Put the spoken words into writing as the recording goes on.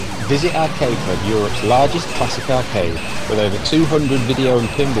Visit Arcade Club, Europe's largest classic arcade, with over 200 video and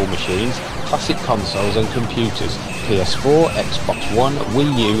pinball machines, classic consoles and computers, PS4, Xbox One,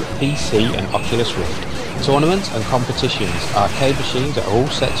 Wii U, PC and Oculus Rift. Tournaments and competitions, arcade machines are all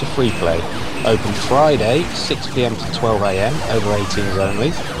set to free play. Open Friday, 6pm to 12am, over 18s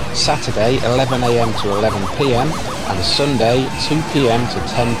only. Saturday, 11am to 11pm, and Sunday, 2pm to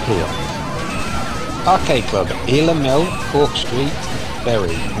 10pm. Arcade Club, Elam Mill, Cork Street,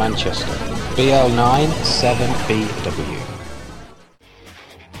 Bury, Manchester, BL9 7BW.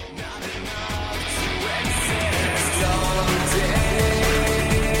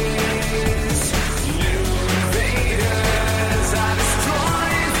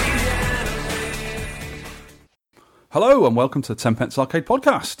 Hello and welcome to the 10pence Arcade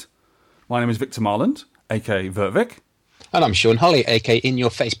Podcast. My name is Victor Marland, aka Vertvik. And I'm Sean Holly, aka In Your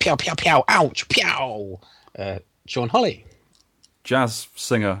Face, Pow Pow Pow, Ouch, Pow. Sean Holly. Jazz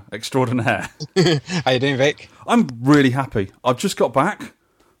singer extraordinaire. How you doing, Vic? I'm really happy. I've just got back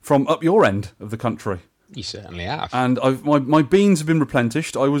from up your end of the country. You certainly have. And my beans have been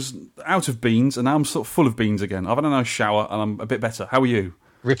replenished. I was out of beans and now I'm sort of full of beans again. I've had a nice shower and I'm a bit better. How are you?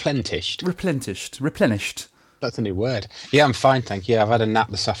 Replenished. Replenished. That's a new word. Yeah, I'm fine, thank you. I've had a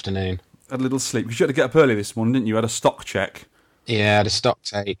nap this afternoon. Had a little sleep. You had to get up early this morning, didn't you? Had a stock check. Yeah, I had a stock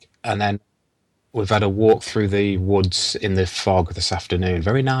take, and then we've had a walk through the woods in the fog this afternoon.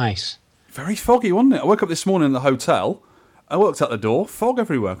 Very nice. Very foggy, wasn't it? I woke up this morning in the hotel. I walked out the door. Fog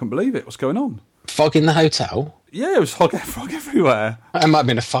everywhere. I couldn't believe it. What's going on? Fog in the hotel? Yeah, it was fog everywhere. It might have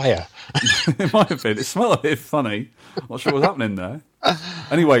been a fire. It might have been. It smelled a bit funny. Not sure what was happening there.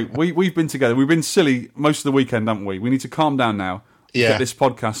 Anyway, we've been together. We've been silly most of the weekend, haven't we? We need to calm down now. Yeah. Get this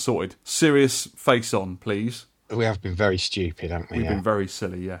podcast sorted. Serious face on, please. We have been very stupid, haven't we? We've been very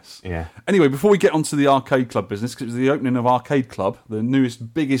silly, yes. Yeah. Anyway, before we get onto the Arcade Club business, because it was the opening of Arcade Club, the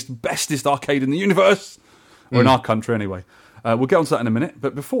newest, biggest, bestest arcade in the universe, or in our country anyway. We'll get onto that in a minute.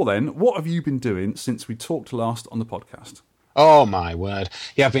 But before then, what have you been doing since we talked last on the podcast? Oh, my word.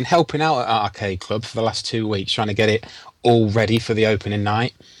 Yeah, I've been helping out at Arcade Club for the last 2 weeks, trying to get it all ready for the opening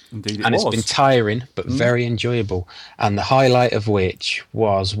night. Indeed it and was. It's been tiring, but very enjoyable. And the highlight of which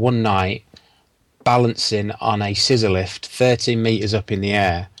was one night balancing on a scissor lift 13 metres up in the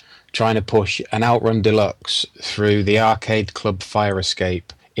air, trying to push an Outrun Deluxe through the Arcade Club fire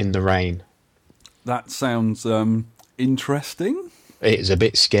escape in the rain. That sounds interesting. It's a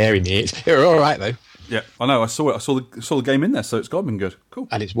bit scary, mate. You're all right, though. Yeah, I know. I saw it. I saw the game in there, so it's got to been good. Cool.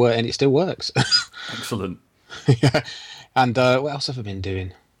 And it still works. Excellent. Yeah. And what else have I been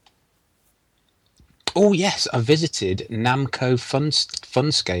doing? Oh, yes, I visited Namco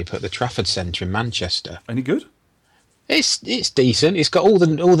Funscape at the Trafford Centre in Manchester. Any good? It's decent. It's got all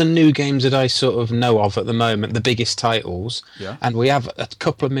the new games that I sort of know of at the moment, the biggest titles. Yeah. And we have a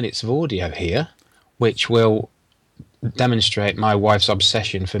couple of minutes of audio here, which will demonstrate my wife's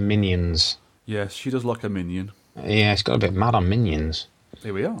obsession for Minions. Yes, she does like a Minion. Yeah, it's got a bit mad on Minions.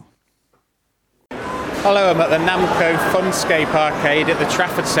 Here we are. Hello, I'm at the Namco Funscape arcade at the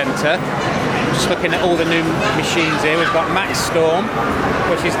Trafford Centre. Just looking at all the new machines here. We've got Max Storm,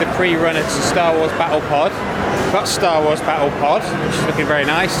 which is the pre-runner to Star Wars Battle Pod. We've got Star Wars Battle Pod, which is looking very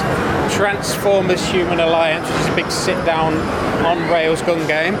nice. Transformers Human Alliance, which is a big sit-down on-rails gun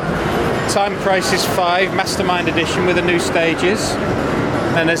game. Time Crisis 5 Mastermind Edition with the new stages.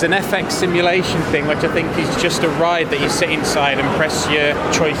 And there's an FX simulation thing, which I think is just a ride that you sit inside and press your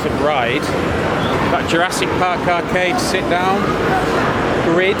choice of ride. Got Jurassic Park Arcade sit down,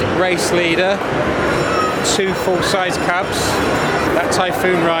 Grid Race Leader, 2 full-size cabs, that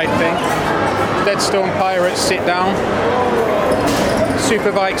Typhoon ride thing, Deadstorm Pirates sit down,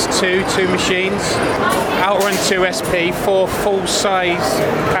 Superbikes 2 machines, Outrun 2 SP, 4 full-size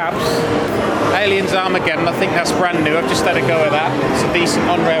cabs, Aliens Armageddon, I think that's brand new, I've just had a go at that, it's a decent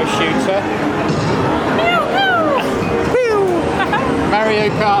on-rail shooter.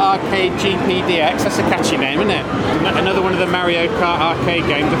 Mario Kart Arcade GPDX, that's a catchy name, isn't it? Another one of the Mario Kart arcade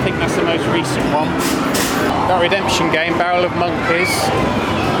games, I think that's the most recent one. Got Redemption game, Barrel of Monkeys.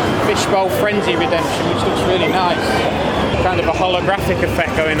 Fishbowl Frenzy Redemption, which looks really nice. Kind of a holographic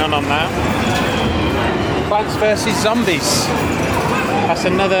effect going on that. Plants vs Zombies. That's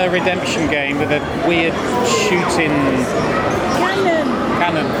another Redemption game with a weird shooting...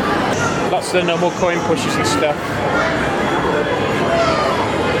 Cannon. Lots of the normal coin pushes and stuff.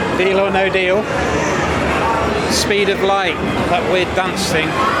 Deal or No Deal. Speed of Light, that weird dance thing.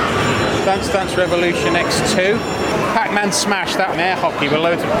 Dance Dance Revolution X2. Pac-Man Smash, that air hockey with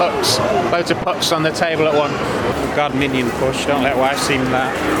loads of pucks on the table at once. Oh God, Minion Push, don't let wife see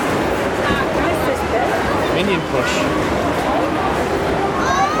that. Minion Push.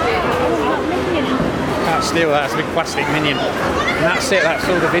 steel. That's a big plastic minion. And that's it. That's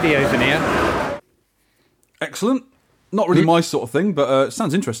all the videos in here. Excellent. Not really my sort of thing, but it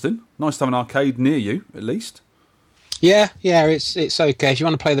sounds interesting. Nice to have an arcade near you, at least. Yeah, it's okay. If you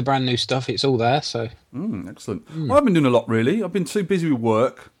want to play the brand new stuff, it's all there. So Excellent. Well, I've been doing a lot, really. I've been too busy with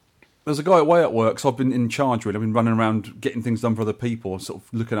work. There's a guy away at work, so I've been in charge, really. I've been running around getting things done for other people, sort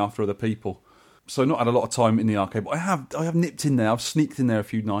of looking after other people. So not had a lot of time in the arcade, but I have nipped in there. I've sneaked in there a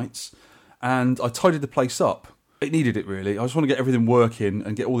few nights, and I tidied the place up. It needed it, really. I just want to get everything working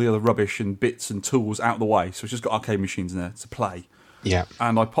and get all the other rubbish and bits and tools out of the way. So it's just got arcade machines in there to play. yeah,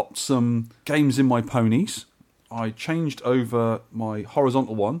 And I popped some games in my ponies. I changed over my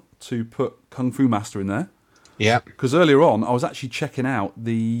horizontal one to put Kung Fu Master in there. yeah. Because earlier on, I was actually checking out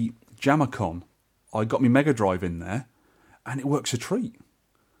the Jamacon. I got my Mega Drive in there, and it works a treat.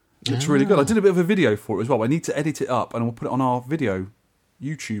 It looks really good. I did a bit of a video for it as well. I need to edit it up, and we'll put it on our video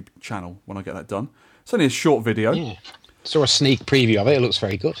YouTube channel when I get that done. It's only a short video. Yeah. Saw a sneak preview of it. It looks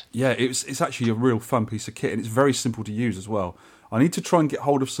very good. Yeah, it's actually a real fun piece of kit, and it's very simple to use as well. I need to try and get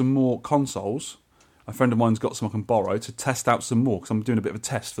hold of some more consoles. A friend of mine's got some I can borrow to test out some more, because I'm doing a bit of a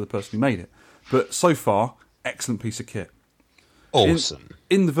test for the person who made it. But so far, excellent piece of kit. Awesome.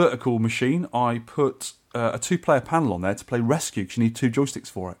 In the vertical machine, I put a 2-player panel on there to play Rescue, because you need 2 joysticks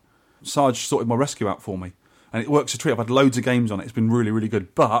for it. Sarge sorted my Rescue out for me, and it works a treat. I've had loads of games on it. It's been really, really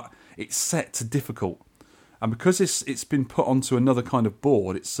good, but it's set to difficult. And because it's been put onto another kind of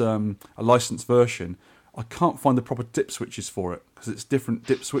board, it's a licensed version, I can't find the proper dip switches for it, because it's different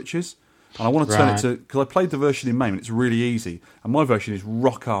dip switches. And I want to turn it to... Because I played the version in MAME, and it's really easy. And my version is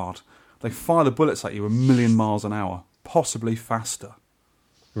rock hard. They fire the bullets at you 1,000,000 miles an hour, possibly faster.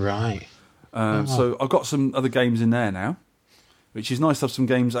 Right. So I've got some other games in there now, which is nice to have some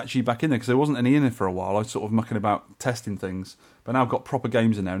games actually back in there, because there wasn't any in there for a while. I was sort of mucking about testing things. But now I've got proper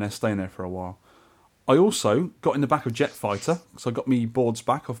games in there, and they're staying there for a while. I also got in the back of Jet Fighter, so I got me boards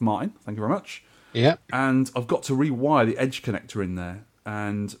back off Martin. Thank you very much. Yeah. And I've got to rewire the edge connector in there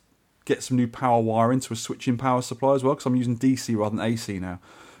and get some new power wire into a switching power supply as well, because I'm using DC rather than AC now.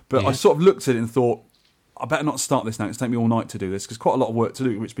 But I sort of looked at it and thought, I better not start this now. It's taken me all night to do this, because quite a lot of work to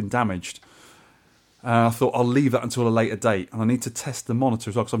do, it's been damaged. I thought I'll leave that until a later date, and I need to test the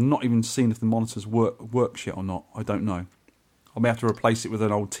monitor as well, because I've not even seen if the monitors works yet or not. I don't know. I may have to replace it with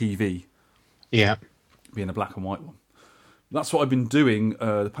an old TV. Yeah. Being a black and white one. That's what I've been doing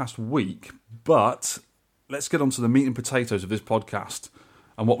the past week, but let's get on to the meat and potatoes of this podcast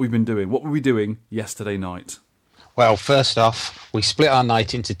and what we've been doing. What were we doing yesterday night? Well, first off, we split our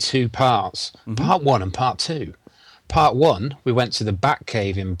night into 2 parts. Part 1 and Part 2. Part 1, we went to the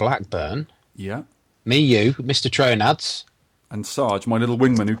Batcave in Blackburn. Yeah. Me, you, Mr. Tronads. And Sarge, my little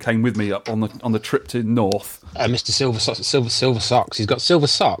wingman who came with me up on the trip to North. Mr. Silver Socks. He's got silver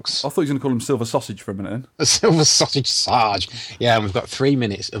socks. I thought he was going to call him Silver Sausage for a minute then. A Silver Sausage Sarge. Yeah, and we've got 3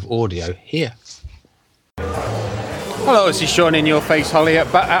 minutes of audio here. Hello, this is Sean in Your Face Holly at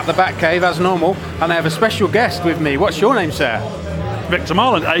the Batcave as normal, and I have a special guest with me. What's your name, sir? Victor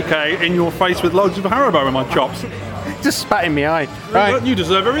Marland, aka In Your Face with loads of Haribo in my chops. Just spat in my eye. Right. You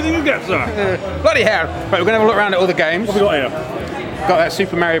deserve everything you get, sir. Bloody hell. Right, we're going to have a look around at all the games. What have we got here? Got that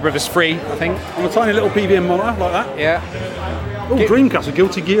Super Mario Brothers free, I think. On a tiny little PVM monitor like that. Yeah. Oh, Dreamcast, a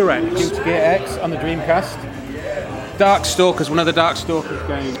Guilty Gear X. Guilty Gear X on the Dreamcast. Darkstalkers, one of the Darkstalkers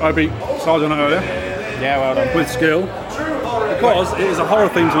games. I beat Sarge on it earlier Yeah, well done. with skill. Because it is a horror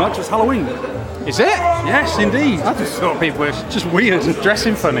theme tonight, 'cause it's Halloween. Is it? Yes, indeed. I just thought people were Just weird.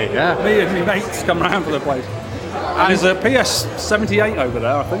 dressing funny, yeah. Me and my mates come round for the place. And there's a PS78 over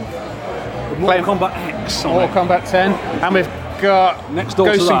there, I think. With Mortal Kombat X on Mortal it. Kombat 10. And we've got Next door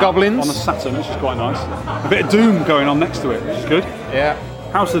Ghosts to and that, Goblins. on a Saturn, which is quite nice. A bit of Doom going on next to it, which is good. Yeah.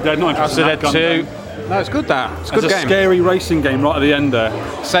 House of the Dead, not House interested of in the that Dead gun 2. game. No, it's good that. It's a There's good a game. scary racing game right at the end there.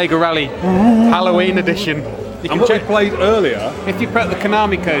 Sega Rally. Halloween edition. You And can what we check, played earlier... if you put the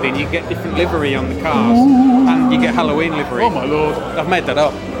Konami code in, you get different livery on the cars. And you get Halloween livery. Oh my lord. I've made that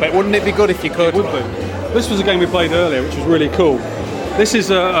up. But wouldn't it be good if you could? Would be. This was a game we played earlier, which was really cool. This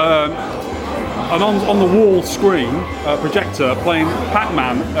is an on-the-wall screen projector playing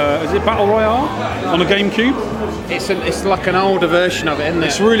Pac-Man. Is it Battle Royale on a GameCube? It's like an older version of it, isn't it?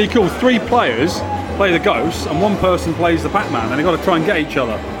 It's really cool. 3 players play the ghosts, and 1 person plays the Pac-Man, and they've got to try and get each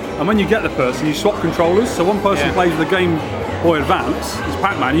other. And when you get the person, you swap controllers. So one person plays with the Game Boy Advance, it's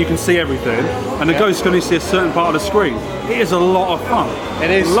Pac-Man, you can see everything, and the ghost can only see a certain part of the screen. It is a lot of fun.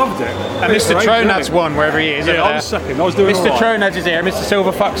 It is. Loved it. And Mr. Tronads won wherever he is. Yeah, I was second. I was doing Mr. all right. Tronads is here. Mr.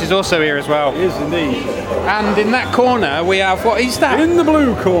 Silver Fox is also here as well. It is indeed. And in that corner we have, what is that? In the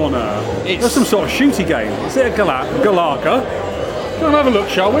blue corner, It's- there's some sort of shooty game. Is it a Galarka? Go and have a look,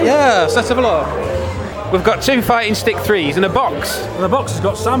 shall we? Yes, let's have a look. We've got 2 fighting stick 3s and a box. And the box has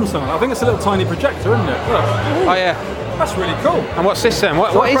got Samsung. I think it's a little tiny projector, isn't it? Look. Oh yeah. That's really cool. And what's this then?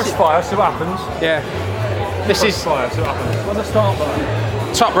 What is press it? fire, see what happens. Yeah. This is Fire, see what happens. What's the start button?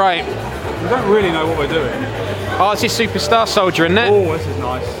 top right. We don't really know what we're doing. Oh, this is Superstar Soldier, isn't it? Oh, this is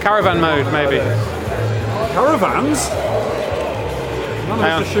nice. Caravan mode, maybe. Caravans? None of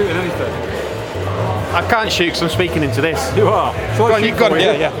us are shooting anything. I can't shoot because I'm speaking into this. You are. Go on, you've got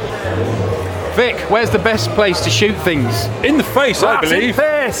it. Yeah. Vic, where's the best place to shoot things? In the face, I believe.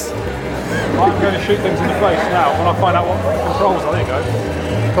 Face. I'm going to shoot things in the face now when I find out what controls are. There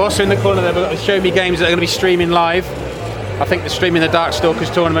you go. Also in the corner there, we've got the Show Me games that are going to be streaming live. I think they're streaming the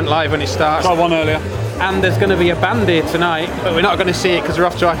Darkstalkers tournament live when it starts. Tried one earlier. And there's going to be a band here tonight, but we're not going to see it because we're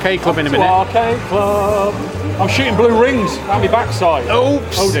off to Arcade Club in a minute. Arcade Club. I'm shooting blue rings down my backside.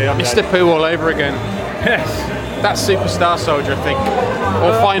 Oops! Oh dear, Mr. Pooh all over again. Yes. That's Superstar Soldier, I think.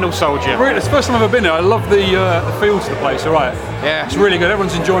 Or Final Soldier. Really, it's the first time I've ever been here. I love the feels of the place, alright. Yeah. It's really good.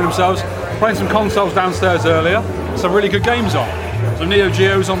 Everyone's enjoying themselves. Playing some consoles downstairs earlier. Some really good games on. Some Neo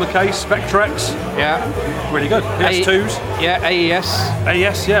Geos on the case, Spectrex. Yeah. Really good. PS2s. Yeah, AES.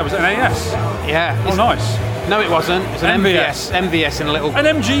 AES, yeah. Was it an AES? Yeah. Oh, nice. No, it wasn't. It was an MVS. MVS in a little... An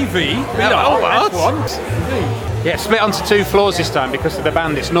MGV. Oh, what? F1. Yeah, split onto 2 floors this time because of the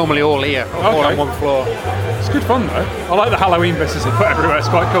band. It's normally all here, all on 1 floor. It's good fun though. I like the Halloween business they put everywhere. It's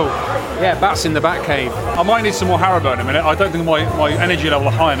quite cool. Yeah, bats in the Batcave. I might need some more Haribo in a minute. I don't think my energy level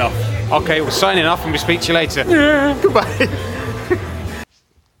are high enough. Okay, we're signing off and we'll speak to you later. Yeah. Goodbye.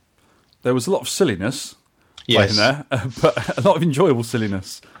 There was a lot of silliness Yes. playing there, but a lot of enjoyable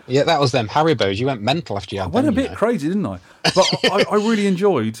silliness. Yeah, that was them Haribos. You went mental after you had I went a them, you bit know. crazy, didn't I? But I really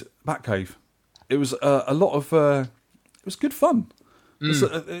enjoyed Batcave. It was a lot of... it was good fun.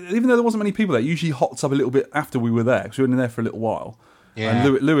 Even though there wasn't many people there, it usually hots up a little bit after we were there, because we were in there for a little while. Yeah.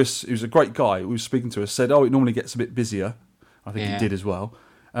 And Lewis, who's a great guy, who was speaking to us, said, it normally gets a bit busier. I think Yeah. it did as well.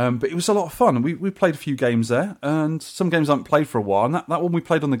 But it was a lot of fun. And we played a few games there, and some games I haven't played for a while. And that one we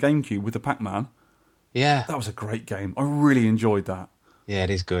played on the GameCube with the Pac-Man, Yeah. that was a great game. I really enjoyed that. Yeah,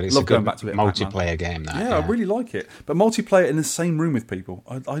 it is good. It's Love a good going back to a bit of multiplayer game, that. Yeah, I really like it. But multiplayer in the same room with people,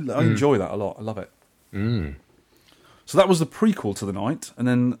 I enjoy that a lot. I love it. So that was the prequel to the night. And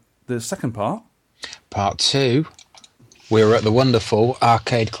then the second part. Part 2, we were at the wonderful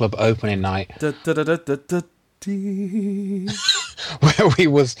Arcade Club opening night where we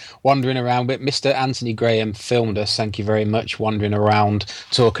was wandering around. But Mr. Anthony Graham filmed us, thank you very much, wandering around,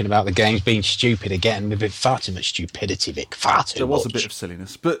 talking about the games, being stupid again. With far too much stupidity, Vic, far too There was a much. bit of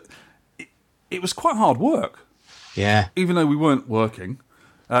silliness. But it was quite hard work. Yeah. Even though we weren't working.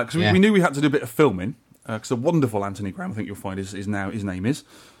 Because we knew we had to do a bit of filming. Because the wonderful Anthony Graham, I think you'll find is now his name is.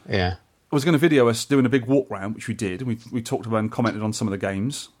 Yeah. Was going to video us doing a big walk round, which we did. We talked about and commented on some of the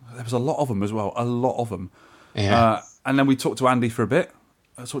games. There was a lot of them as well, a lot of them. Yeah. And then we talked to Andy for a bit.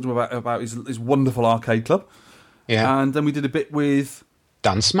 I talked to him about his wonderful arcade club. Yeah. And then we did a bit with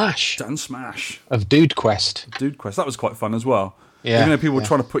Dan Smash Dan Smash, of Dude Quest. Dude Quest. That was quite fun as well. Yeah, Even though people were yeah.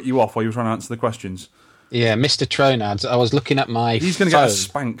 trying to put you off while you were trying to answer the questions. Yeah, Mr. Tronads. I was looking at my He's going to phone. get a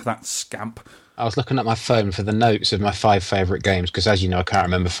spank, that scamp. I was looking at my phone for the notes of my 5 favourite games, because as you know, I can't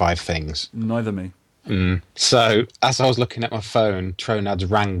remember 5 things. Neither me. So, as I was looking at my phone, Tronads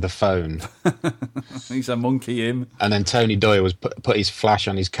rang the phone. He's a monkey, him. And then Tony Doyle was put his flash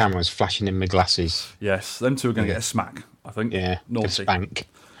on his camera, was flashing in my glasses. Yes, them two are going to get a smack, I think. Yeah, a Naughty. spank.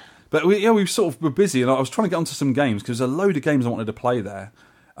 But we sort of were busy, and I was trying to get onto some games, because there's a load of games I wanted to play there.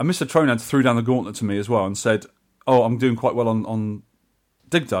 And Mr. Tronad threw down the gauntlet to me as well and said, oh, I'm doing quite well on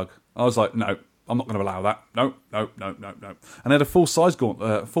Dig Dug. I was like, no, I'm not going to allow that. No. And they had a full-size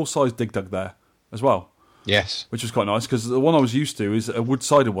full-size Dig Dug there as well. Yes. Which was quite nice, because the one I was used to is a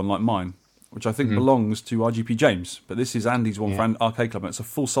wood-sided one like mine, which I think belongs to RGP James. But this is Andy's one for Arcade Club, and it's a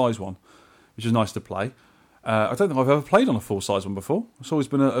full-size one, which is nice to play. I don't think I've ever played on a full-size one before. It's always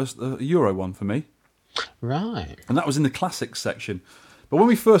been a Euro one for me. Right. And that was in the Classics section. But when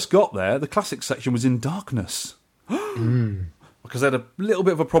we first got there, the Classics section was in darkness. Because they had a little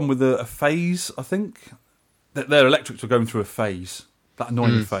bit of a problem with a phase, I think. Their electrics were going through a phase. That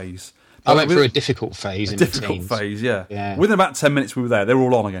annoying phase. I went through a difficult phase in the difficult teens. phase, yeah. Yeah. Within about 10 minutes we were there, they were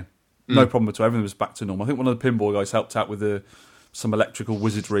all on again. No problem at all. Everything was back to normal. I think one of the pinball guys helped out with some electrical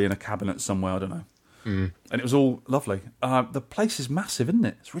wizardry in a cabinet somewhere, I don't know. And it was all lovely. The place is massive, isn't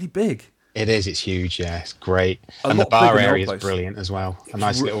it? It's really big. It is, it's huge, yeah, it's great. A And the lot bar bigger than the area old is place. brilliant as well. A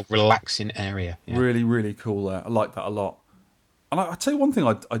nice little relaxing area. Yeah. Really, really cool there. I like that a lot. And I tell you one thing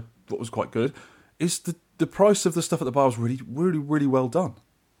I thought was quite good is the price of the stuff at the bar was really, really, really well done.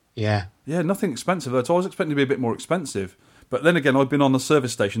 Yeah. Yeah, nothing expensive though. So I was expecting to be a bit more expensive. But then again, I've been on the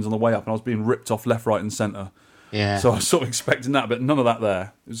service stations on the way up, and I was being ripped off left, right, and centre. Yeah. So I was sort of expecting that, but none of that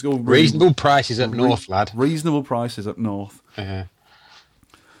there. It was all really reasonable prices up north, lad. Reasonable prices up north. Uh-huh.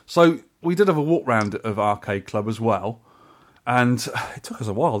 So we did have a walk round of Arcade Club as well, and it took us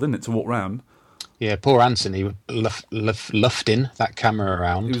a while, didn't it, to walk round? Yeah, poor Anthony lufting that camera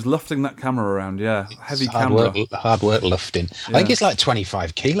around. He was lufting that camera around, yeah. Heavy hard camera. Hard work lufting. Yeah. I think it's like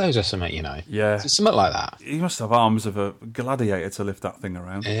 25 kilos or something, you know. Yeah. It's something like that. He must have arms of a gladiator to lift that thing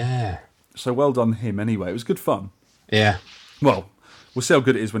around. Yeah. So well done him anyway. It was good fun. Yeah. Well, we'll see how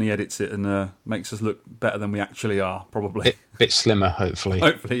good it is when he edits it and makes us look better than we actually are, probably. Bit slimmer, hopefully.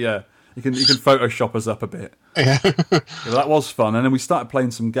 Hopefully, yeah. You can Photoshop us up a bit. Yeah. Yeah, that was fun. And then we started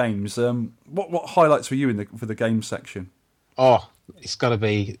playing some games. What highlights were you for the game section? Oh, it's got to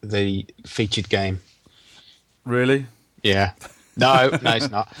be the featured game. Really? Yeah. No, it's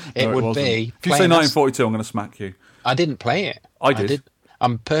not. It No, would wasn't. be. If you say 1942, I'm going to smack you. I didn't play it. I did.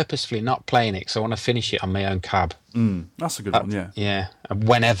 I'm purposefully not playing it because I want to finish it on my own cab. That's a good one, yeah. Yeah,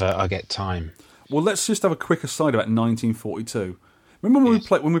 whenever I get time. Well, let's just have a quick aside about 1942. Remember when we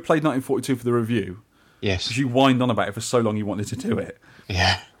played 1942 for the review? Yes. Because you whined on about it for so long you wanted to do it.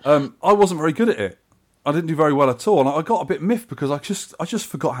 Yeah. I wasn't very good at it. I didn't do very well at all, and I got a bit miffed because I just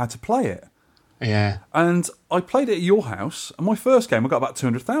forgot how to play it. Yeah. And I played it at your house, and my first game I got about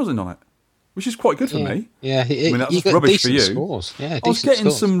 200,000 on it, which is quite good for me. Yeah, I mean, that's you got rubbish for decent you. Scores. Yeah, I was decent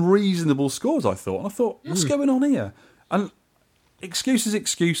getting scores. some reasonable scores, I thought. And I thought, what's going on here? And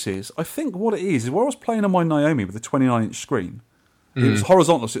excuses. I think what it is where I was playing on my Naomi with a 29-inch screen. It was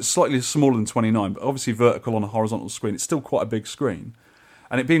horizontal, so it's slightly smaller than 29, but obviously vertical on a horizontal screen. It's still quite a big screen.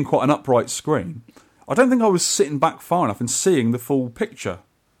 And it being quite an upright screen, I don't think I was sitting back far enough and seeing the full picture.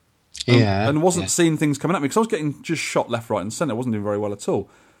 And wasn't seeing things coming at me, because I was getting just shot left, right and centre. I wasn't doing very well at all.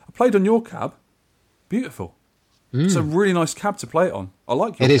 I played on your cab. Beautiful. It's a really nice cab to play it on. I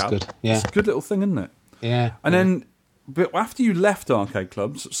like your cab. It is good, yeah. It's a good little thing, isn't it? Yeah. And then, but after you left Arcade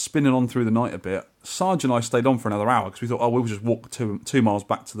Club, sort of spinning on through the night a bit, Sarge and I stayed on for another hour because we thought, we'll just walk 2 miles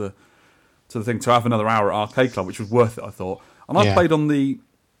back to the thing to have another hour at Arcade Club, which was worth it, I thought. And I played on they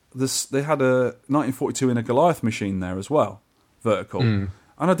had a 1942 in a Goliath machine there as well, vertical, and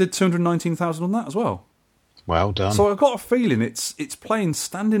I did 219,000 on that as well. Well done. So I've got a feeling it's playing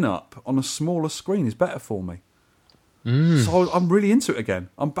standing up on a smaller screen is better for me. So I'm really into it again.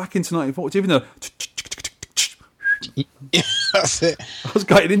 I'm back into 1942, even though That's it. I was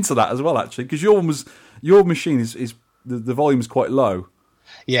getting into that as well, actually, because your machine is the volume is quite low.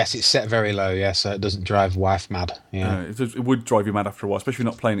 Yes, it's set very low, yeah, so it doesn't drive wife mad. Yeah. It would drive you mad after a while, especially if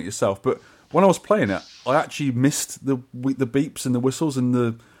you're not playing it yourself. But when I was playing it, I actually missed the beeps and the whistles and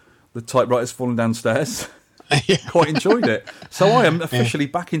the typewriters falling downstairs. Quite enjoyed it. So I am officially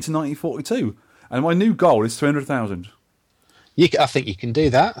back into 1942, and my new goal is 300,000. I think you can do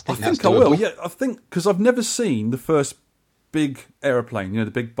that. I think I will. Yeah, I think because I've never seen the first big aeroplane,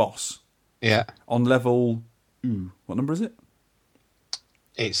 the big boss. Yeah. On level, what number is it?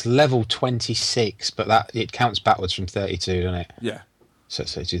 It's level 26, but it counts backwards from 32, doesn't it? Yeah. So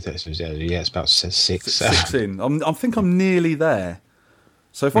 32, 33, yeah, it's about 6. 6 in. I think I'm nearly there.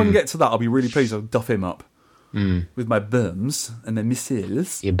 So if I can get to that, I'll be really pleased. I'll duff him up with my bombs and their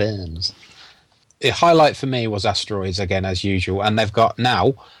missiles. Your bombs. The highlight for me was Asteroids again, as usual, and they've got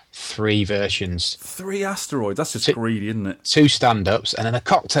now 3 versions. 3 asteroids. That's just greedy, isn't it? 2 stand-ups and then a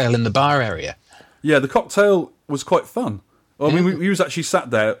cocktail in the bar area. Yeah, the cocktail was quite fun. Well, I mean, we was actually sat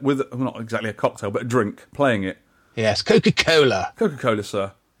there with, well, not exactly a cocktail, but a drink, playing it. Yes, Coca-Cola. Coca-Cola,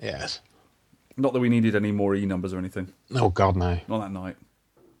 sir. Yes. Not that we needed any more E numbers or anything. Oh, God, no. Not that night.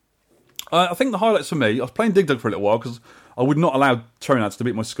 I think the highlights for me, I was playing Dig Dug for a little while because I would not allow Tronads to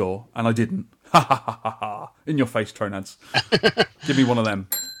beat my score, and I didn't. Ha ha ha ha ha. In your face, Tronads. Give me one of them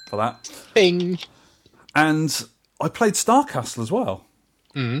for that. Bing. And I played Star Castle as well.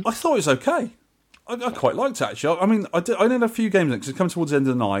 I thought it was okay. I quite liked it, actually. I mean, I had a few games on it because it came towards the end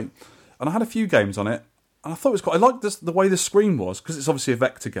of the night, and I had a few games on it, and I thought it was quite... I liked the way the screen was, because it's obviously a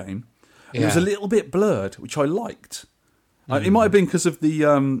vector game. And It was a little bit blurred, which I liked. It might have been because of the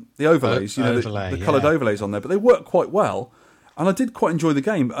overlays, the coloured overlays on there, but they worked quite well, and I did quite enjoy the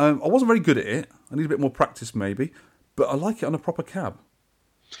game. I wasn't very good at it. I need a bit more practice, maybe, but I like it on a proper cab.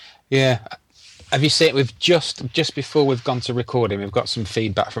 Yeah. Have you seen, we've just before we've gone to recording, we've got some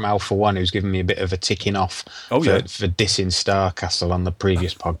feedback from Alpha One, who's given me a bit of a ticking off for dissing Star Castle on the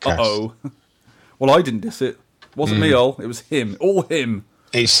previous podcast. Uh-oh. Well, I didn't diss it. Wasn't me, all. It was him. All him.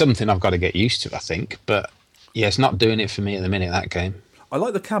 It's something I've got to get used to, I think, but yeah, it's not doing it for me at the minute, that game. I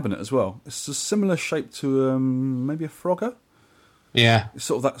like the cabinet as well. It's a similar shape to maybe a Frogger. Yeah. It's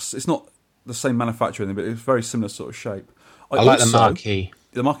sort of it's not the same manufacturer, but it's very similar sort of shape. I like the marquee.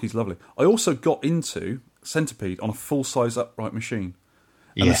 The marquee's lovely. I also got into Centipede on a full-size upright machine.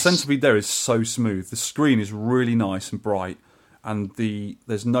 And Yes. the Centipede there is so smooth. The screen is really nice and bright, and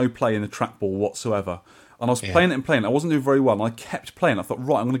there's no play in the trackball whatsoever. And I was playing it and playing it. I wasn't doing very well, and I kept playing. I thought,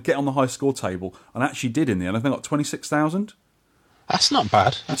 right, I'm going to get on the high score table, and I actually did in the end. I think I got 26,000. That's not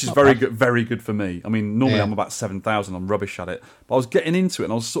bad. Which is very good for me. I mean, normally I'm about 7,000. I'm rubbish at it. But I was getting into it,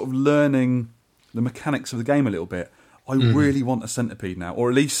 and I was sort of learning the mechanics of the game a little bit. I really want a Centipede now, or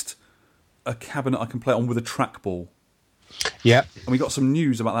at least a cabinet I can play on with a trackball. Yeah. And we got some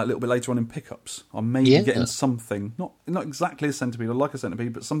news about that a little bit later on in pickups. I'm maybe getting something, not exactly a Centipede, I like a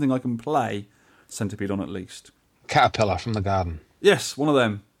Centipede, but something I can play Centipede on at least. Caterpillar from the garden. Yes, one of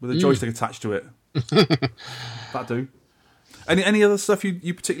them, with a joystick attached to it. That do. Any other stuff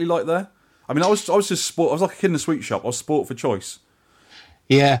you particularly like there? I mean, I was just sport. I was like a kid in a sweet shop. I was sport for choice.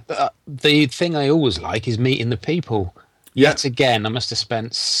 Yeah, the thing I always like is meeting the people. Yet again, I must have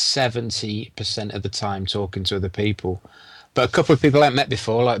spent 70% of the time talking to other people. But a couple of people I haven't met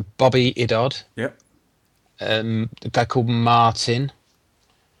before, like Bobby Idod. Yep. A guy called Martin.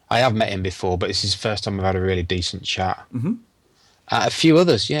 I have met him before, but it's his first time I've had a really decent chat. Mm-hmm. A few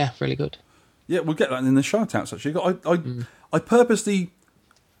others, really good. Yeah, we'll get that in the shout-outs, actually. I purposely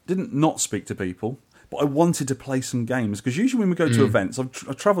didn't not speak to people, but I wanted to play some games. Because usually when we go to events,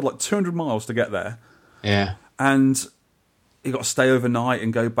 I've travelled like 200 miles to get there. Yeah. And you got to stay overnight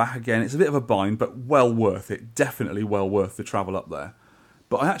and go back again. It's a bit of a bind, but well worth it. Definitely well worth the travel up there.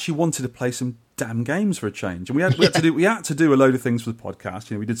 But I actually wanted to play some damn games for a change, and we had to do a load of things for the podcast.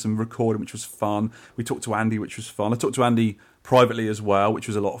 You know, we did some recording, which was fun. We talked to Andy, which was fun. I talked to Andy privately as well, which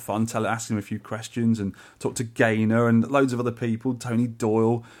was a lot of fun. Asking him a few questions, and talked to Gaynor and loads of other people. Tony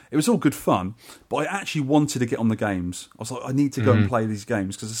Doyle. It was all good fun. But I actually wanted to get on the games. I was like, I need to go and play these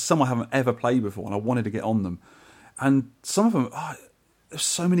games because some I haven't ever played before, and I wanted to get on them. And some of them, there's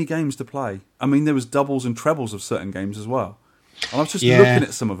so many games to play. I mean, there was doubles and trebles of certain games as well. And I was just looking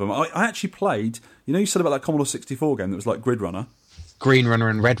at some of them. I actually played, you said about that Commodore 64 game that was like Grid Runner. Green Runner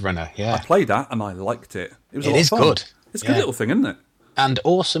and Red Runner, yeah. I played that and I liked it. It is good. It's a good little thing, isn't it? And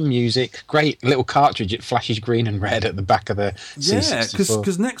awesome music. Great little cartridge. It flashes green and red at the back of the C64. Yeah,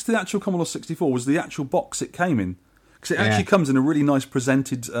 because next to the actual Commodore 64 was the actual box it came in. Because it actually comes in a really nice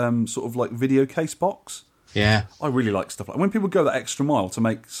presented sort of like video case box. Yeah. I really like stuff like when people go that extra mile to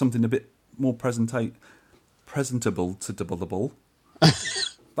make something a bit more presentable to double.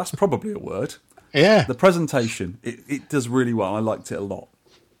 That's probably a word. Yeah. The presentation, it does really well. I liked it a lot.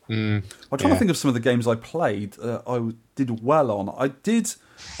 I'm trying to think of some of the games I played. I did well on. I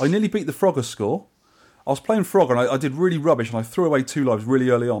nearly beat the Frogger score. I was playing Frogger and I did really rubbish and I threw away 2 lives really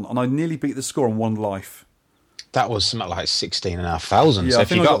early on and I nearly beat the score on 1 life. That was something like 16,500. Yeah, so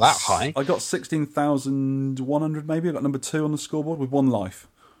if you got that high... I got 16,100 maybe. I got number 2 on the scoreboard with 1 life.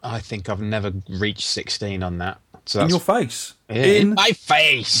 I think I've never reached 16 on that. So in your face. Yeah, in my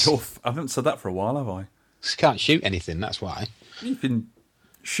face. I haven't said that for a while, have I? Just can't shoot anything, that's why. You can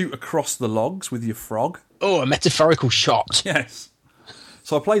shoot across the logs with your frog. Oh, a metaphorical shot. Yes.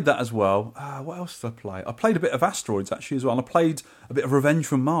 So I played that as well. What else did I play? I played a bit of Asteroids actually as well. And I played a bit of Revenge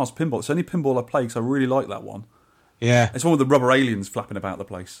from Mars pinball. It's the only pinball I played because I really like that one. Yeah. It's one with the rubber aliens flapping about the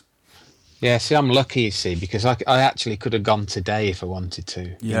place. Yeah, see, I'm lucky, you see, because I actually could have gone today if I wanted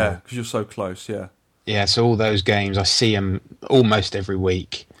to. Yeah, because you're so close, yeah. Yeah, so all those games, I see them almost every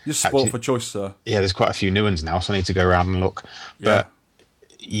week. You're spoiled for choice, sir. Yeah, there's quite a few new ones now, so I need to go around and look. But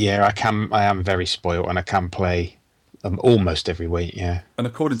yeah, I am very spoiled, and I can play them almost every week, yeah. And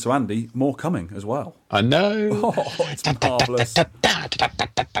according to Andy, more coming as well. I know. Oh, it's marvellous.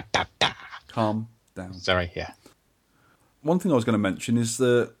 Calm down. Sorry, yeah. One thing I was going to mention is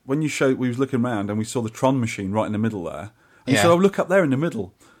that when we was looking around and we saw the Tron machine right in the middle there. And you said, look up there in the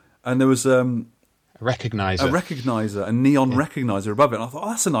middle. And there was a recognizer, a neon recognizer above it. And I thought,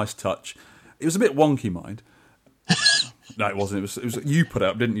 that's a nice touch. It was a bit wonky, mind. No, it wasn't. It was you put it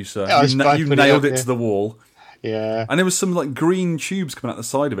up, didn't you, sir? You nailed it to the wall. Yeah. And there was some like green tubes coming out the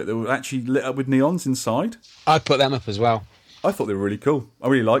side of it that were actually lit up with neons inside. I put them up as well. I thought they were really cool. I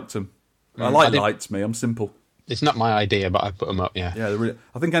really liked them. I like lights, me. I'm simple. It's not my idea, but I put them up, yeah. Yeah,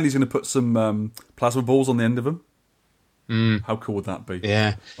 I think Andy's going to put some plasma balls on the end of them. How cool would that be?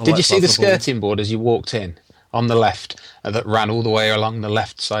 Yeah. Did you see the skirting board as you walked in on the left that ran all the way along the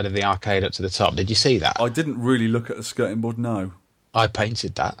left side of the arcade up to the top? Did you see that? I didn't really look at the skirting board, no. I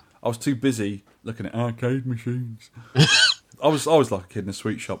painted that. I was too busy looking at arcade machines. I was like a kid in a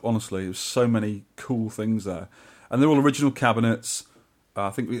sweet shop, honestly. There was so many cool things there. And they're all original cabinets. I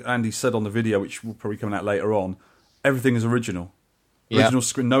think Andy said on the video, which will probably come out later on, everything is original. Original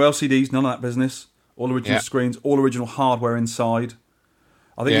screen, no LCDs, none of that business. All original screens, all original hardware inside.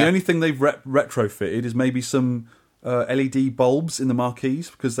 I think the only thing they've retrofitted is maybe some LED bulbs in the marquees,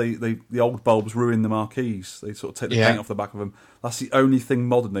 because the old bulbs ruin the marquees. They sort of take the paint off the back of them. That's the only thing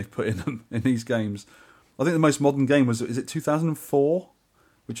modern they've put in them in these games. I think the most modern game was, is it 2004?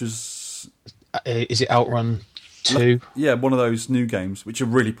 Which is... Is it Outrun 2? Yeah, one of those new games, which are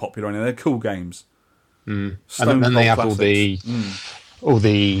really popular. And they're cool games. And then they have classics. all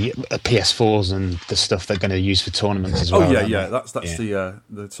the PS4s and the stuff they're going to use for tournaments as well. Oh yeah. That's the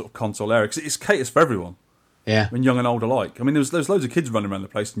sort of console area, because it caters for everyone. Yeah, when young and old alike. I mean, there's loads of kids running around the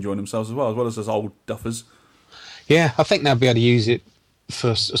place enjoying themselves as well as those old duffers. Yeah, I think they'll be able to use it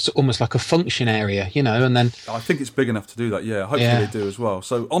for almost like a function area, and then... I think it's big enough to do that, Hopefully they do as well.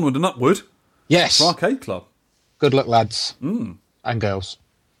 So onward and upward. Yes. For Arcade Club. Good luck, lads. And girls.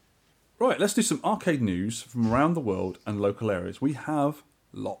 Right, let's do some arcade news from around the world and local areas. We have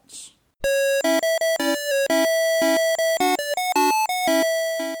lots.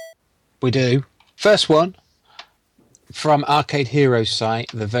 We do. First one, from Arcade Heroes site,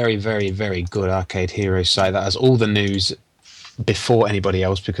 the very, very, very good Arcade Heroes site that has all the news before anybody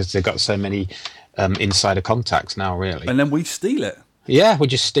else, because they've got so many insider contacts now, really. And then we steal it. Yeah, we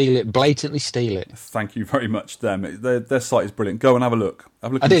just steal it, blatantly steal it. Thank you very much, them. Their site is brilliant. Go and have a look.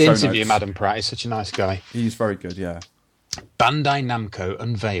 I did interview Adam Pratt. He's such a nice guy. He's very good, yeah. Bandai Namco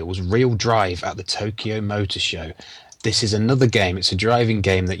unveils Real Drive at the Tokyo Motor Show. This is another game. It's a driving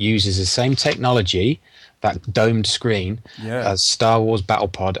game that uses the same technology, that domed screen, as Star Wars Battle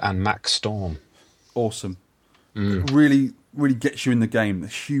Pod and Max Storm. Awesome. It really, really gets you in the game. The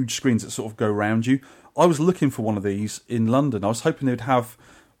huge screens that sort of go around you. I was looking for one of these in London. I was hoping they'd have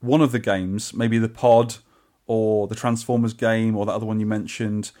one of the games, maybe the Pod or the Transformers game or that other one you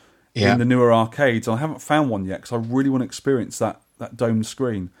mentioned, in the newer arcades. And I haven't found one yet because I really want to experience that domed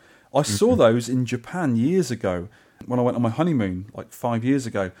screen. I saw those in Japan years ago when I went on my honeymoon, like 5 years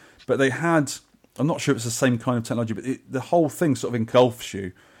ago. But they had, I'm not sure if it's the same kind of technology, but the whole thing sort of engulfs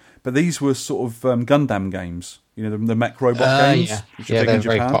you. But these were sort of Gundam games, the mech robot games, which are big they're in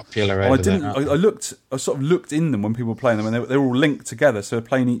Japan. very popular over there. I sort of looked in them when people were playing them, and they're all linked together, so they're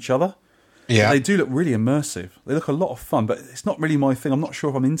playing each other. Yeah, but they do look really immersive. They look a lot of fun, but it's not really my thing. I'm not sure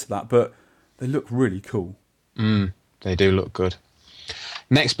if I'm into that, but they look really cool. They do look good.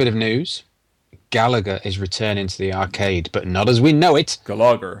 Next bit of news: Galaga is returning to the arcade, but not as we know it.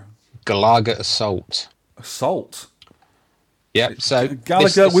 Galaga Assault. Assault. Yep, so...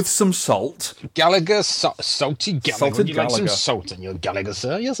 Galaga with some salt. Galaga, salty Galaga. Salted Would you like Galaga. some salt in your Galaga,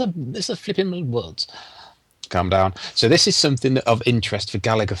 sir? Yes, it's a flipping words. Calm down. So this is something of interest for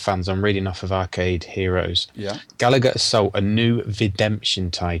Galaga fans. I'm reading off of Arcade Heroes. Yeah. Galaga Assault, a new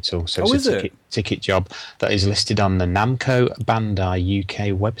Redemption title. So it's a ticket job that is listed on the Namco Bandai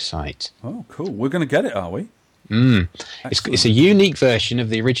UK website. Oh, cool. We're going to get it, are we? It's a unique version of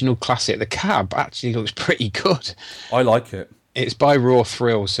the original classic. The cab actually looks pretty good. I like it. It's by Raw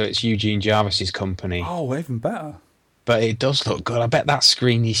Thrill, so it's Eugene Jarvis's company. Oh, even better. But it does look good. I bet that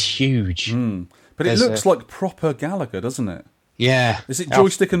screen is huge. But it looks like proper Galaga, doesn't it? Yeah. Is it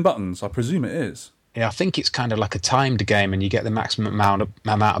joystick and buttons? I presume it is. Yeah, I think it's kind of like a timed game, and you get the maximum amount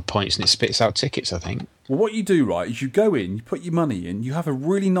of points, and it spits out tickets, I think. Well, what you do, right, is you go in, you put your money in, you have a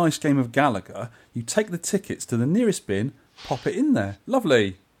really nice game of Galaga, you take the tickets to the nearest bin, pop it in there.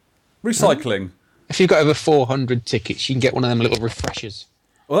 Lovely. Recycling. If you've got over 400 tickets, you can get one of them little refreshers.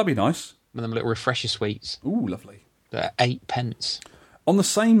 Well, that'd be nice. One of them little refresher sweets. Ooh, lovely. They're 8p. On the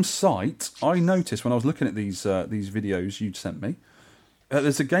same site, I noticed when I was looking at these videos you'd sent me,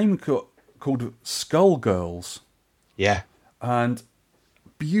 there's a game called Skullgirls. Yeah. And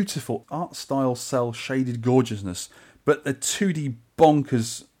beautiful art style, cell shaded gorgeousness, but a 2D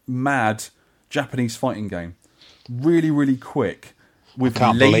bonkers mad Japanese fighting game. Really, really quick. With I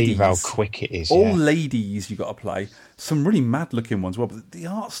can't ladies. believe how quick it is. All ladies you got to play. Some really mad looking ones as well, but the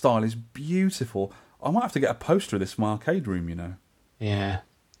art style is beautiful. I might have to get a poster of this from my arcade room, Yeah.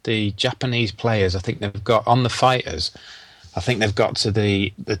 The Japanese players, I think they've got, on the fighters, I think they've got to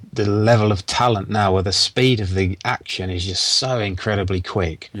the level of talent now where the speed of the action is just so incredibly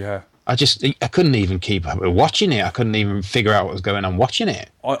quick. Yeah. I couldn't even keep up with watching it. I couldn't even figure out what was going on watching it.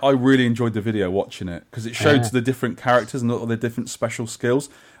 I really enjoyed the video watching it because it showed the different characters and all their different special skills,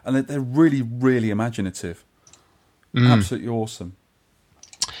 and they're really, really imaginative. Absolutely awesome.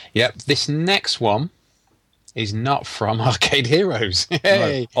 Yep, this next one is not from Arcade Heroes.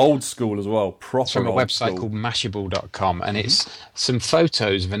 Hey. No, old school as well. Proper It's from a website called Mashable.com, and it's some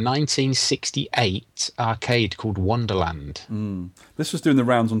photos of a 1968 arcade called Wonderland. This was doing the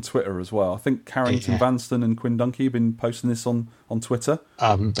rounds on Twitter as well. I think Carrington Vanston and Quinn Dunkey have been posting this on Twitter.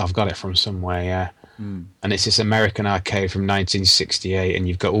 I've got it from somewhere, yeah. and it's this American arcade from 1968, and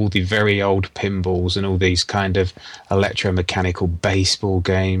you've got all the very old pinballs and all these kind of electromechanical baseball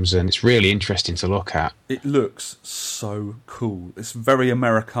games, and it's really interesting to look at. It looks so cool. It's very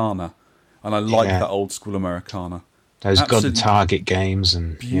Americana, and I like that old school Americana. Those God Target games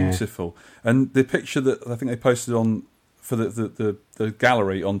and beautiful. And the picture that I think they posted on for the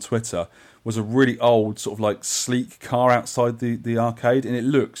gallery on Twitter was a really old sort of like sleek car outside the arcade, and it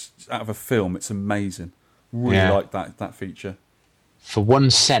looks out of a film. It's amazing. Really like that feature. For 1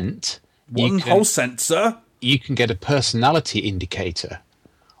 cent, whole cent, sir. You can get a personality indicator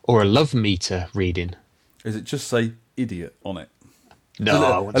or a love meter reading. Is it just say idiot on it?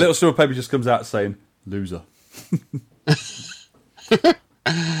 No, a little strip of paper just comes out saying loser.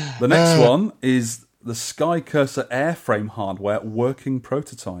 The next one is the Sky Cursor airframe hardware working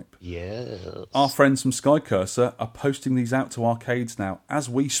prototype. Yes. Our friends from Sky Cursor are posting these out to arcades now as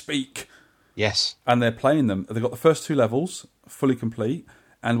we speak. Yes. And they're playing them. They've got the first 2 levels fully complete,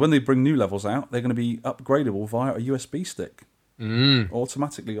 and when they bring new levels out, they're going to be upgradable via a USB stick.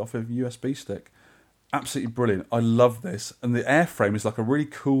 Automatically off of a USB stick. Absolutely brilliant. I love this. And the airframe is like a really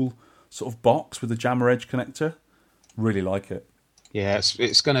cool sort of box with a jammer edge connector. Really like it. Yeah,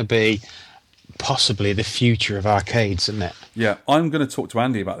 it's going to be possibly the future of arcades, isn't it? Yeah, I'm going to talk to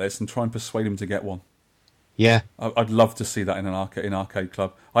Andy about this and try and persuade him to get one. Yeah. I'd love to see that in an arcade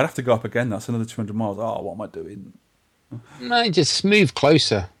club. I'd have to go up again. That's another 200 miles. Oh, what am I doing? No, just move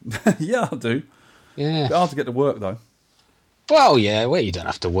closer. Yeah, I'll do. Yeah. It's hard to get to work, though. Well, yeah, you don't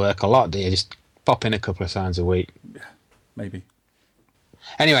have to work a lot, do you? Just pop in a couple of times a week. Yeah, maybe.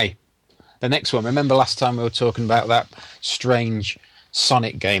 Anyway, the next one. Remember last time we were talking about that strange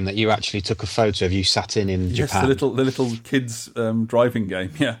Sonic game that you actually took a photo of? You sat in Japan. Yes, the little kids driving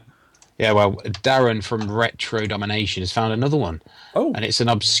game. Yeah. Yeah. Well, Darren from Retro Domination has found another one. Oh. And it's an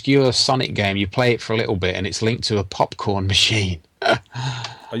obscure Sonic game. You play it for a little bit, and it's linked to a popcorn machine.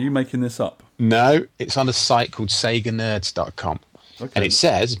 Are you making this up? No, it's on a site called SegaNerds.com. Okay. And it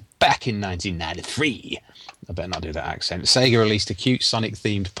says, back in 1993, I better not do that accent, Sega released a cute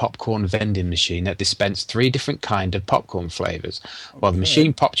Sonic-themed popcorn vending machine that dispensed 3 different kinds of popcorn flavours. While the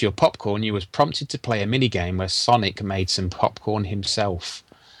machine popped your popcorn, you was prompted to play a minigame where Sonic made some popcorn himself.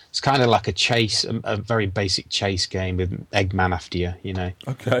 It's kind of like a very basic chase game with Eggman after you, you know.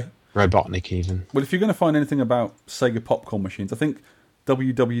 Okay. Robotnik even. Well, if you're going to find anything about Sega popcorn machines, I think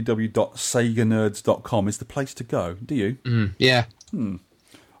www.seganerds.com is the place to go. Do you? Yeah.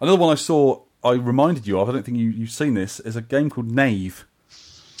 Another one I reminded you of, I don't think you've seen this, is a game called Knave.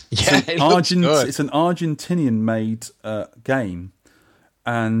 Yeah, it's an Argentinian-made game,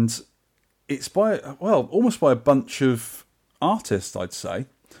 and it's almost by a bunch of artists, I'd say.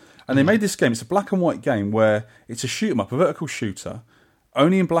 And they made this game. It's a black and white game where it's a shoot 'em up, a vertical shooter,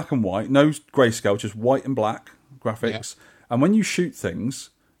 only in black and white, no grayscale, just white and black graphics. Yeah. And when you shoot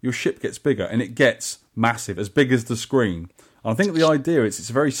things, your ship gets bigger, and it gets massive, as big as the screen. And I think the idea is it's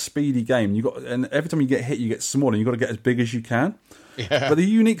a very speedy game. And every time you get hit, you get smaller, and you've got to get as big as you can. Yeah. But the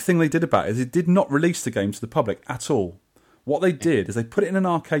unique thing they did about it is it did not release the game to the public at all. What they did is they put it in an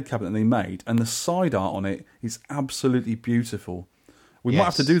arcade cabinet they made, and the side art on it is absolutely beautiful. We might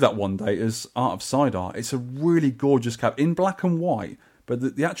have to do that one day as art of side art. It's a really gorgeous cabinet in black and white,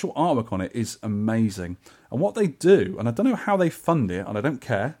 but the actual artwork on it is amazing. And what they do, and I don't know how they fund it, and I don't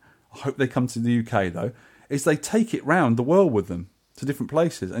care, I hope they come to the UK though, is they take it round the world with them to different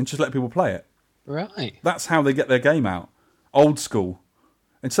places and just let people play it. Right. That's how they get their game out. Old school.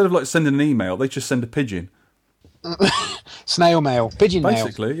 Instead of like sending an email, they just send a pigeon. Snail mail. Pigeon mail.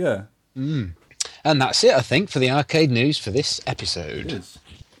 Basically, yeah. And that's it, I think, for the arcade news for this episode.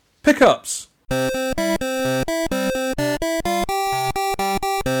 Pickups.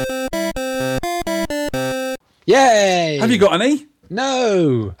 Yay! Have you got any?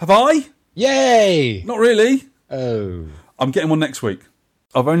 No. Have I? Yay! Not really. Oh. I'm getting one next week.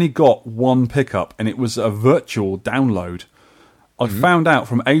 I've only got one pickup, and it was a virtual download. I found out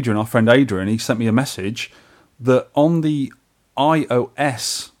from Adrian, our friend Adrian, he sent me a message that on the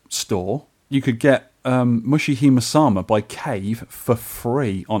iOS store, you could get Mushihime Sama by Cave for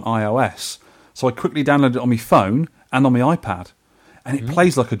free on iOS. So I quickly downloaded it on my phone and on my iPad, and it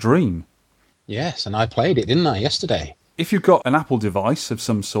plays like a dream. Yes, and I played it, didn't I, yesterday? If you've got an Apple device of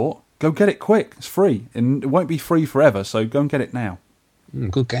some sort, go get it quick. It's free, and it won't be free forever, so go and get it now.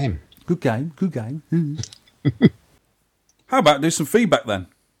 Good game. Good game, good game. How about do some feedback then?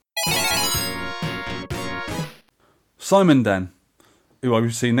 Simon Den, who I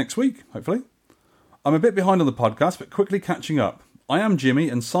will see next week, hopefully. I'm a bit behind on the podcast, but quickly catching up. I am Jimmy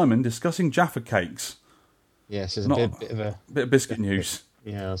and Simon discussing Jaffa cakes. Yes, there's a bit of biscuit news.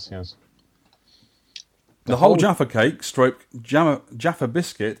 Yes. The whole Jaffa cake, stroke Jaffa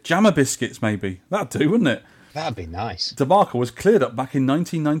biscuit, Jammer biscuits maybe. That'd do, wouldn't it? That'd be nice. Debacle was cleared up back in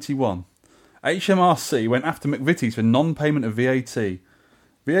 1991. HMRC went after McVitie's for non-payment of VAT.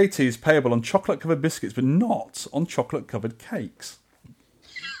 VAT is payable on chocolate-covered biscuits, but not on chocolate-covered cakes.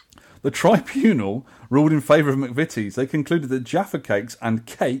 The tribunal ruled in favour of McVitie's. They concluded that Jaffa cakes and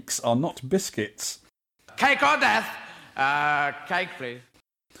cakes are not biscuits. Cake or death? Cake, please.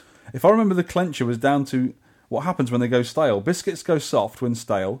 If I remember, the clencher was down to what happens when they go stale. Biscuits go soft when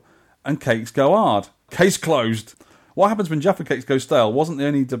stale, and cakes go hard. Case closed. What happens when Jaffa cakes go stale wasn't the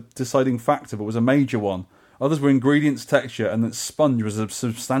only deciding factor, but was a major one. Others were ingredients, texture, and that sponge was a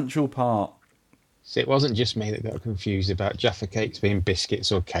substantial part. See, it wasn't just me that got confused about Jaffa cakes being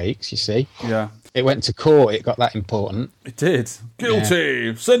biscuits or cakes, you see. Yeah. It went to court, it got that important. It did. Guilty!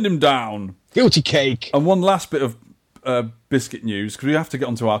 Yeah. Send him down! Guilty cake! And one last bit of biscuit news, because we have to get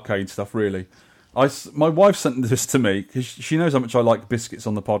onto arcade stuff, really. My wife sent this to me, because she knows how much I like biscuits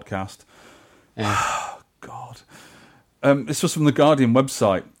on the podcast. Yeah. God. This was from the Guardian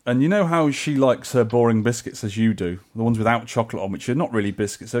website, and you know how she likes her boring biscuits as you do, the ones without chocolate on, which are not really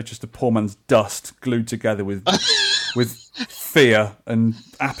biscuits, they're just a poor man's dust glued together with fear and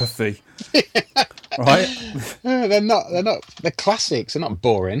apathy. Right? They're classics, they're not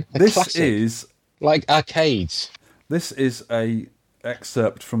boring. They're classic. Is like arcades. This is a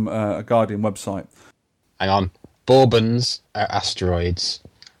excerpt from a Guardian website. Hang on. Bourbons are asteroids.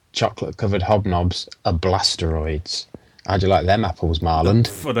 Chocolate-covered hobnobs are blasteroids. How'd you like them apples, Marland?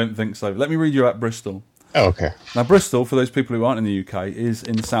 I don't think so. Let me read you about Bristol. Oh, okay. Now, Bristol, for those people who aren't in the UK, is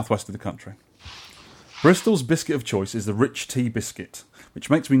in the southwest of the country. Bristol's biscuit of choice is the rich tea biscuit,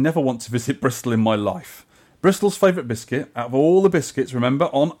 which makes me never want to visit Bristol in my life. Bristol's favourite biscuit, out of all the biscuits, remember,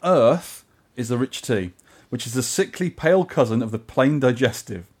 on earth, is the rich tea, which is the sickly, pale cousin of the plain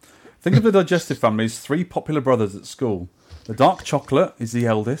digestive. Think of the digestive family's three popular brothers at school. The dark chocolate is the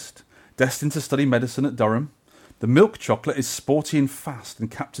eldest, destined to study medicine at Durham. The milk chocolate is sporty and fast and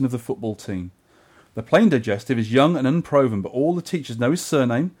captain of the football team. The plain digestive is young and unproven, but all the teachers know his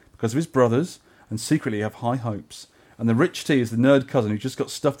surname because of his brothers and secretly have high hopes. And the rich tea is the nerd cousin who just got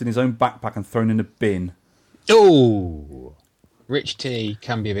stuffed in his own backpack and thrown in a bin. Oh, rich tea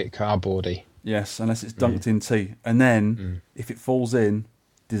can be a bit cardboardy. Yes, unless it's dunked in tea. And then, if it falls in,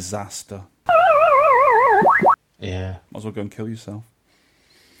 disaster. Yeah. Might as well go and kill yourself.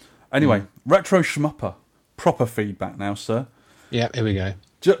 Anyway, Retro Schmupper. Proper feedback now, sir. Yeah, here we go.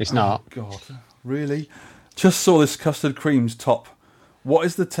 It's not. Oh, God, really? Just saw this custard cream's top. What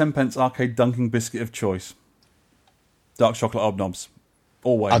is the 10p arcade dunking biscuit of choice? Dark chocolate hobnobs.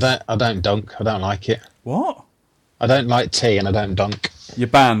 Always. I don't dunk. I don't like it. What? I don't like tea and I don't dunk. You're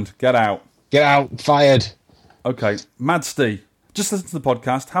banned. Get out. Get out. Fired. Okay. Mad Steve. Just listen to the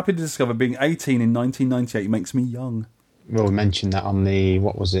podcast. Happy to discover being 18 in 1998 makes me young. Well, we mentioned that on the,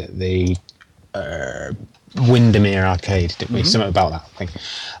 what was it? The Windermere Arcade, didn't we? Something about that, I think.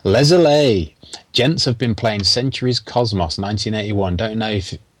 Leslie. Gents have been playing Centuries Cosmos 1981. Don't know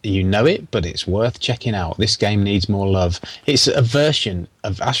if you know it, but it's worth checking out. This game needs more love. It's a version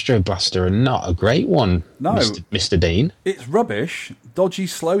of Astro Blaster and not a great one, no, Mr. Dean. It's rubbish, dodgy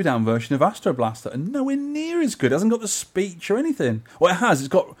slowdown version of Astro Blaster and nowhere near as good. It hasn't got the speech or anything. Well, it has. It's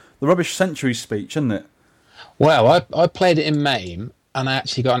got the rubbish Century speech, hasn't it? Well, I played it in MAME and I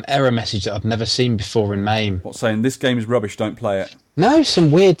actually got an error message that I'd never seen before in MAME. What, saying this game is rubbish, don't play it? No,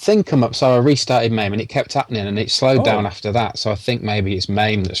 some weird thing come up, so I restarted MAME and it kept happening and it slowed down after that, so I think maybe it's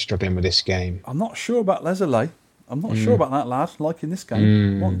MAME that's struggling with this game. I'm not sure about Leslie. I'm not sure about that lad liking this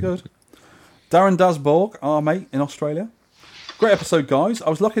game. Not good. Darren Dasborg, our mate in Australia. Great episode, guys. I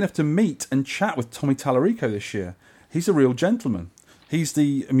was lucky enough to meet and chat with Tommy Tallarico this year. He's a real gentleman. He's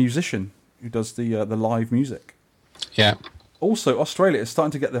the musician who does the live music. Yeah. Also, Australia is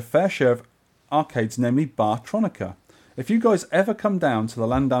starting to get their fair share of arcades, namely Bartronica. If you guys ever come down to the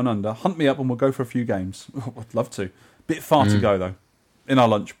land down under, hunt me up and we'll go for a few games. I'd love to. Bit far to go, though, in our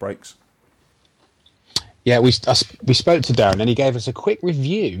lunch breaks. Yeah, we spoke to Darren and he gave us a quick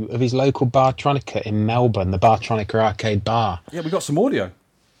review of his local Bartronica in Melbourne, the Bartronica Arcade Bar. Yeah, we got some audio.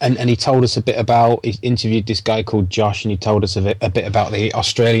 And he told us a bit about, he interviewed this guy called Josh and he told us a bit about the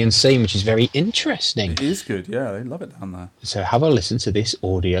Australian scene, which is very interesting. It is good, yeah, they love it down there. So have a listen to this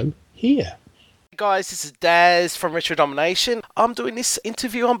audio here. Hey guys, this is Daz from Retro Domination. I'm doing this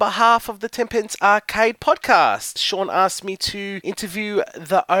interview on behalf of the 10p Arcade podcast. Sean asked me to interview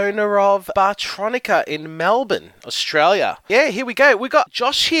the owner of Bartronica in Melbourne, Australia. Yeah, here we go. We got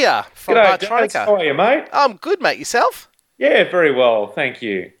Josh here from Bartronica. How are you, mate? I'm good, mate. Yourself? Yeah, very well, thank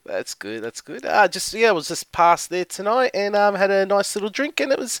you. That's good, that's good. I was just past there tonight and had a nice little drink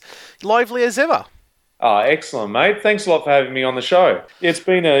and it was lively as ever. Excellent, mate. Thanks a lot for having me on the show. It's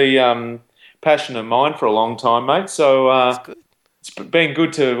been a passion of mine for a long time, mate. So it's been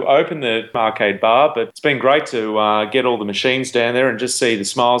good to open the arcade bar, but it's been great to get all the machines down there and just see the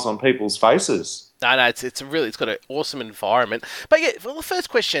smiles on people's faces. No, it's got an awesome environment. But yeah, well, the first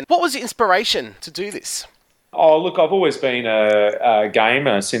question, what was the inspiration to do this? Oh, look, I've always been a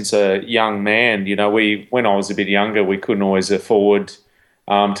gamer since a young man. You know, when I was a bit younger, we couldn't always afford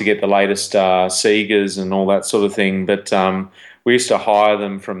to get the latest Segas and all that sort of thing. But we used to hire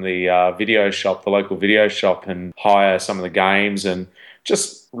them from the video shop, the local video shop, and hire some of the games and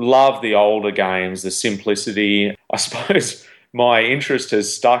just love the older games, the simplicity. I suppose my interest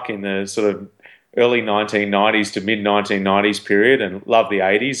has stuck in the sort of early 1990s to mid-1990s period and love the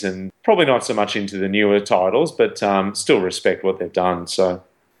 80s and probably not so much into the newer titles, but still respect what they've done. So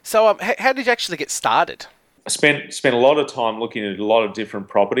how did you actually get started? I spent a lot of time looking at a lot of different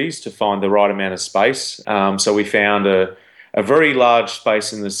properties to find the right amount of space. So we found a very large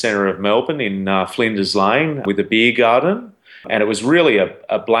space in the centre of Melbourne in Flinders Lane with a beer garden, and it was really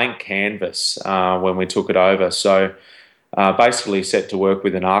a blank canvas when we took it over. So basically set to work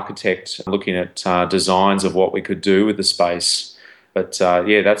with an architect looking at designs of what we could do with the space. But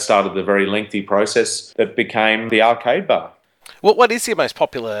that started the very lengthy process that became the arcade bar. What is your most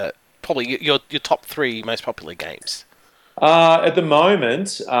popular, probably your top 3 most popular games? At the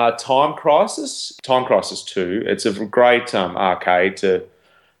moment, Time Crisis 2. It's a great arcade to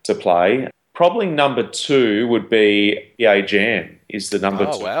play. Probably number 2 would be NBA Jam is the number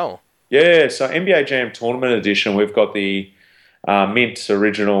 2. Oh, wow. Yeah, so NBA Jam Tournament Edition, we've got the Mint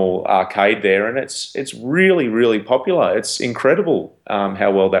original arcade there, and it's really, really popular. It's incredible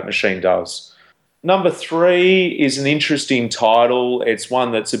how well that machine does. Number 3 is an interesting title. It's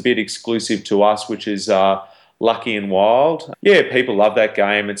one that's a bit exclusive to us, which is Lucky and Wild. Yeah, people love that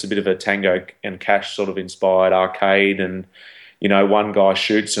game. It's a bit of a Tango and Cash sort of inspired arcade, and you know, one guy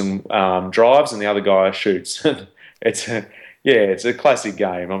shoots and drives, and the other guy shoots. It's a classic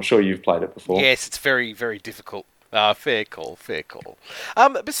game. I'm sure you've played it before. Yes, it's very, very difficult. Fair call.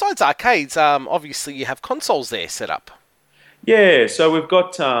 Besides arcades, obviously you have consoles there set up. Yeah, so we've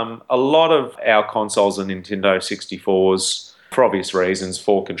got a lot of our consoles are Nintendo 64s for obvious reasons,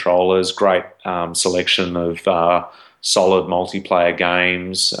 4 controllers, great selection of solid multiplayer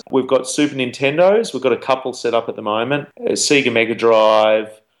games. We've got Super Nintendos. We've got a couple set up at the moment. Sega Mega Drive,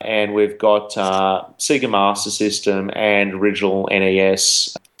 and we've got Sega Master System and original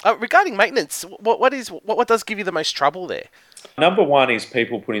NES. Regarding maintenance, what does give you the most trouble there? Number 1 is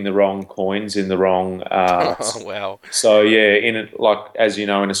people putting the wrong coins in the wrong. Oh, wow. So yeah, as you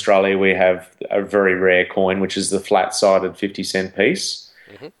know, in Australia we have a very rare coin, which is the flat-sided 50-cent piece.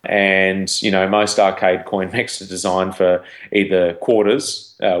 Mm-hmm. And you know, most arcade coin mechs are designed for either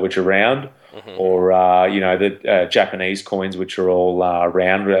quarters, which are round, mm-hmm. or the Japanese coins, which are all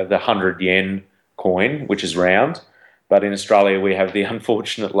round. The 100 yen coin, which is round. But in Australia, we have the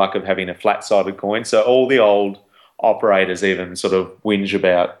unfortunate luck of having a flat-sided coin. So all the old operators even sort of whinge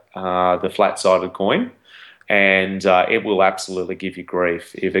about the flat-sided coin, and it will absolutely give you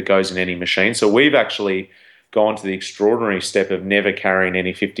grief if it goes in any machine. So we've actually gone to the extraordinary step of never carrying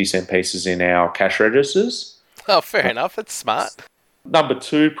any 50-cent pieces in our cash registers. Oh, fair enough. That's smart. Number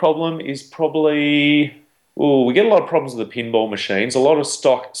 2 problem is probably... we get a lot of problems with the pinball machines. A lot of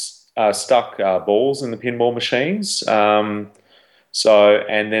stuck balls in the pinball machines. And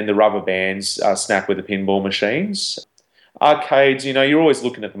then the rubber bands snap with the pinball machines. Arcades, you know, you're always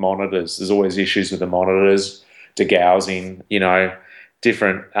looking at the monitors. There's always issues with the monitors, degaussing, you know,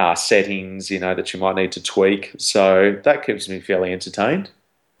 different settings, you know, that you might need to tweak. So that keeps me fairly entertained.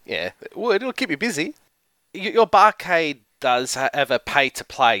 Yeah, well, it'll keep you busy. Your barcade does have a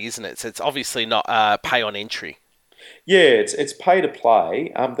pay-to-play, isn't it? So it's obviously not pay on entry. Yeah, it's pay to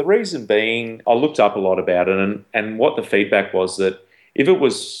play. The reason being, I looked up a lot about it, and what the feedback was that if it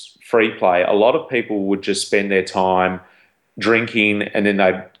was free play, a lot of people would just spend their time drinking and then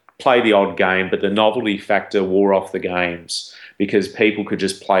they'd play the odd game, but the novelty factor wore off the games because people could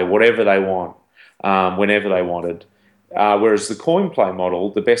just play whatever they want, whenever they wanted. Whereas the coin play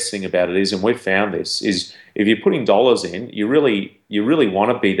model, the best thing about it is, and we've found this, is if you're putting dollars in, you really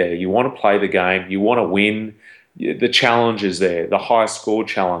want to be there. You want to play the game. You want to win. The challenge is there, the high score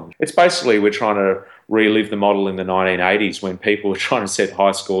challenge. It's basically we're trying to relive the model in the 1980s when people were trying to set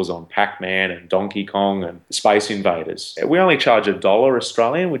high scores on Pac-Man and Donkey Kong and Space Invaders. We only charge $1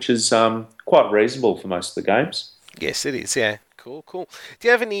 Australian, which is quite reasonable for most of the games. Yes, it is, yeah. Cool. Do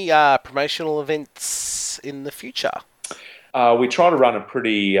you have any promotional events in the future? We try to run a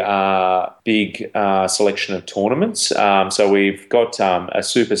pretty big selection of tournaments. So we've got a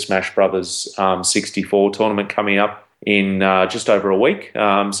Super Smash Brothers 64 tournament coming up in just over a week.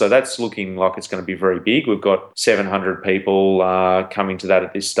 So that's looking like it's going to be very big. We've got 700 people coming to that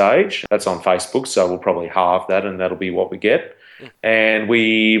at this stage. That's on Facebook, so we'll probably halve that, and that'll be what we get. And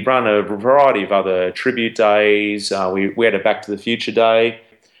we run a variety of other tribute days. We had a Back to the Future Day.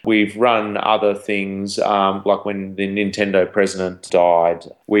 We've run other things, like when the Nintendo president died,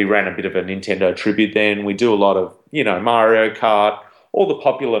 we ran a bit of a Nintendo tribute then. We do a lot of, Mario Kart, all the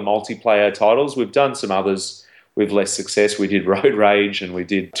popular multiplayer titles. We've done some others with less success. We did Road Rage and we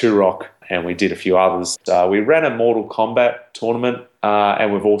did Turok and we did a few others. We ran a Mortal Kombat tournament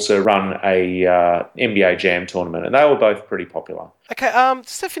and we've also run a NBA Jam tournament, and they were both pretty popular. Okay,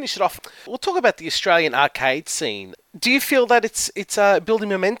 just to finish it off, we'll talk about the Australian arcade scene. Do you feel that it's building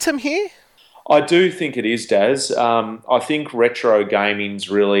momentum here? I do think it is, Daz. I think retro gaming's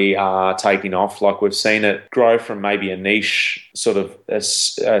really taking off. Like, we've seen it grow from maybe a niche sort of a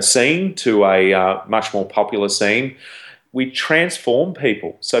scene to a much more popular scene. We transform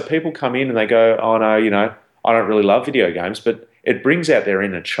people. So people come in and they go, oh no, I don't really love video games, but it brings out their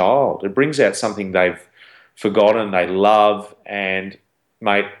inner child. It brings out something they've forgotten, they love, and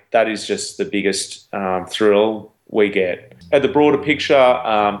mate, that is just the biggest thrill we get. At the broader picture,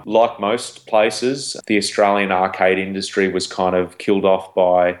 like most places, the Australian arcade industry was kind of killed off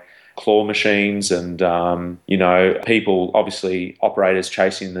by claw machines and, people, obviously operators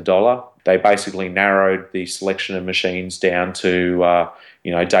chasing the dollar. They basically narrowed the selection of machines down to,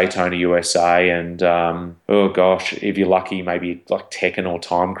 Daytona USA and, if you're lucky, maybe like Tekken or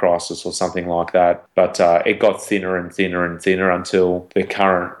Time Crisis or something like that. But it got thinner and thinner and thinner until the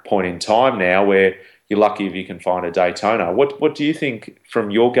current point in time now where you're lucky if you can find a Daytona. What do you think,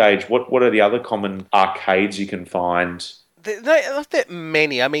 from your gauge, what are the other common arcades you can find? Not that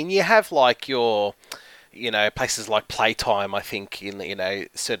many. I mean, you have like your, places like Playtime, I think, in,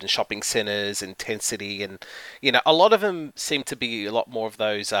 certain shopping centres, Intensity, and, a lot of them seem to be a lot more of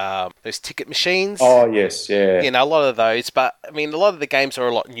those ticket machines. Oh, yes, yeah. A lot of those. But, I mean, a lot of the games are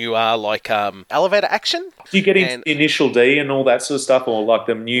a lot newer, like Elevator Action. Do you get into Initial D and all that sort of stuff, or like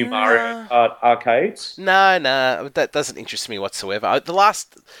the new Mario Kart arcades? No, that doesn't interest me whatsoever. The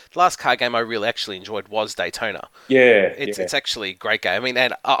last card game I really actually enjoyed was Daytona. Yeah, it's actually a great game. I mean,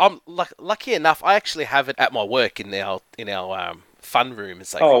 and I'm lucky enough, I actually have it at my work in our fun room,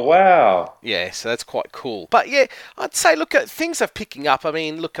 as they call it. Wow. Yeah, so that's quite cool. But yeah, I'd say things are picking up.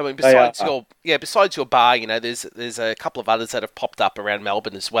 Besides your bar, there's a couple of others that have popped up around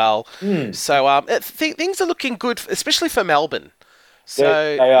Melbourne as well. So things are looking good, especially for Melbourne. So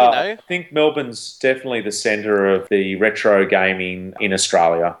they are. I think Melbourne's definitely the centre of the retro gaming in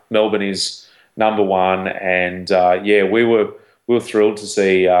Australia. Melbourne is number one, and we were thrilled to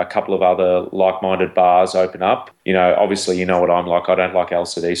see a couple of other like-minded bars open up. Obviously, you know what I'm like. I don't like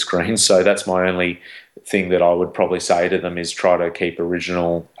LCD screens, so that's my only thing that I would probably say to them is try to keep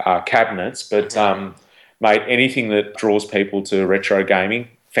original cabinets. But, mate, anything that draws people to retro gaming,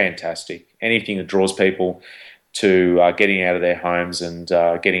 fantastic. Anything that draws people to getting out of their homes and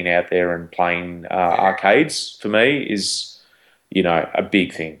getting out there and playing arcades, for me, is, a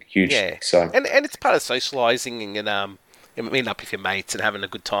big thing, huge. Yeah. So, and it's part of socialising and meeting up with your mates and having a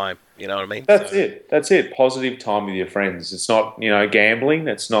good time. You know what I mean? That's it. Positive time with your friends. It's not, gambling.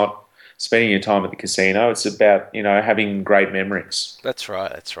 It's not spending your time at the casino. It's about, having great memories. That's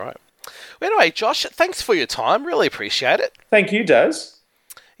right. Well, anyway, Josh, thanks for your time. Really appreciate it. Thank you, Daz.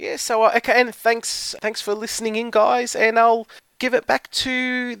 Yeah, so, okay, and thanks for listening in, guys, and I'll give it back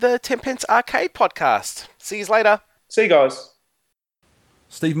to the 10 Pence Arcade podcast. See you later. See you guys.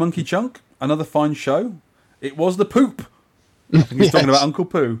 Steve Monkey Chunk, another fine show. It was the poop. I think he's talking about Uncle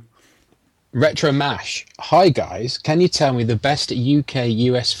Poo. Retro Mash. Hi guys, can you tell me the best UK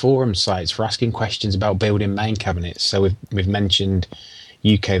US forum sites for asking questions about building main cabinets? So we've mentioned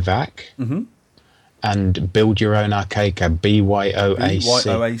UKVAC and Build Your Own Arcade Cab, BYOAC.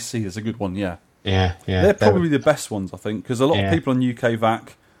 BYOAC is a good one, yeah. Yeah. They're probably the best ones, I think, because a lot of people on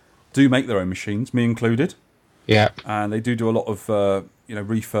UKVAC do make their own machines, me included. Yeah. And they do a lot of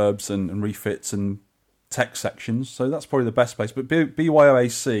refurbs and refits and tech sections, so that's probably the best place. But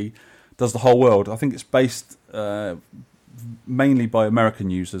BYOAC does the whole world. I think it's based mainly by American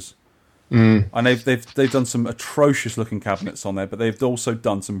users, and they've done some atrocious looking cabinets on there, but they've also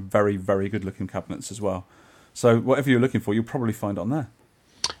done some very, very good looking cabinets as well. So whatever you're looking for, you'll probably find it on there.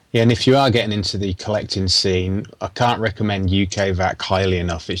 Yeah, and if you are getting into the collecting scene, I can't recommend UKVAC highly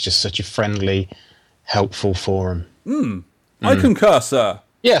enough. It's just such a friendly, helpful forum. I concur, sir.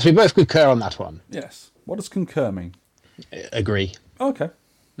 Yes, we both concur on that one. Yes. What does concur mean? Agree. Okay.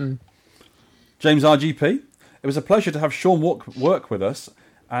 James RGP. It was a pleasure to have Sean work with us,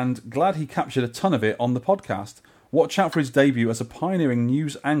 and glad he captured a ton of it on the podcast. Watch out for his debut as a pioneering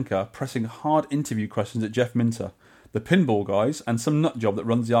news anchor, pressing hard interview questions at Jeff Minter, the pinball guys, and some nut job that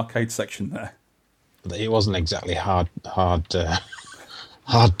runs the arcade section there. It wasn't exactly hard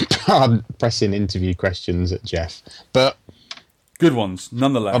pressing interview questions at Jeff, but good ones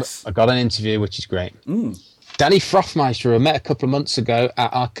nonetheless. I got an interview, which is great. Danny Frothmeister, I met a couple of months ago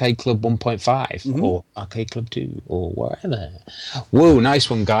at Arcade Club 1.5 or Arcade Club 2 or wherever. Whoa, nice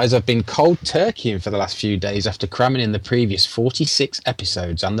one, guys. I've been cold turkeying for the last few days after cramming in the previous 46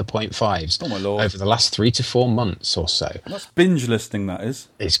 episodes and the 0.5s Oh, my Lord. over the last 3 to 4 months or so. That's binge listening, that is.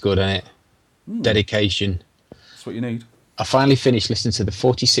 It's good, isn't it? Dedication. That's what you need. I finally finished listening to the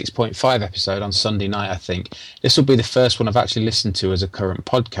 46.5 episode on Sunday night, I think. This will be the first one I've actually listened to as a current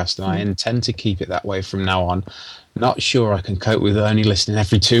podcast, and I intend to keep it that way from now on. Not sure I can cope with only listening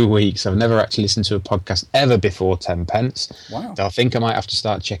every 2 weeks. I've never actually listened to a podcast ever before 10 pence. Wow. So I think I might have to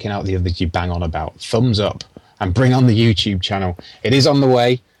start checking out the others you bang on about. Thumbs up and bring on the YouTube channel. It is on the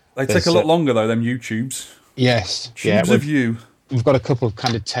way. They take a lot longer, though, them YouTubes. Yes. Tubes of you. We've got a couple of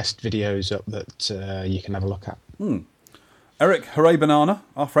kind of test videos up that you can have a look at. Eric Hooray Banana,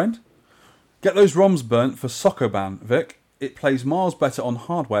 our friend. Get those ROMs burnt for Sokoban, Vic. It plays miles better on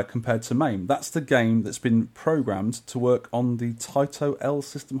hardware compared to MAME. That's the game that's been programmed to work on the Taito L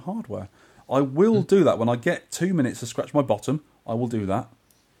system hardware. I will do that when I get 2 minutes to scratch my bottom. I will do that.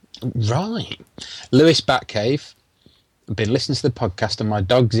 Right. Lewis Batcave. I've been listening to the podcast and my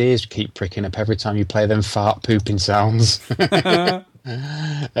dog's ears keep pricking up every time you play them fart pooping sounds.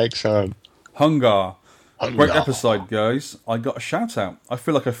 Excellent. Hunger. Great episode, guys. I got a shout out. I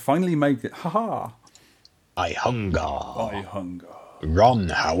feel like I finally made it. Haha. I hunger. I hunger. Ron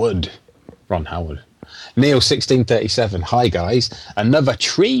Howard. Neil 1637. Hi guys. Another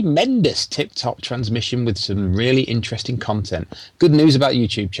tremendous tip-top transmission with some really interesting content. Good news about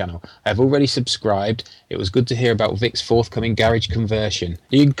YouTube channel. I have already subscribed. It was good to hear about Vic's forthcoming garage conversion.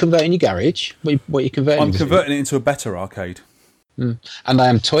 Are you converting your garage? What are you converting? I'm converting it into a better arcade. And I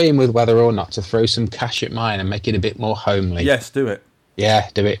am toying with whether or not to throw some cash at mine and make it a bit more homely. Yes, do it. Yeah,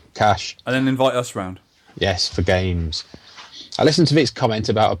 do it. Cash. And then invite us round. Yes, for games. I listened to Vic's comment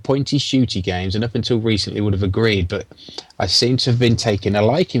about a pointy shooty games and up until recently would have agreed, but I seem to have been taking a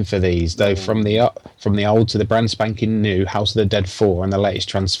liking for these, though from the old to the brand spanking new House of the Dead 4 and the latest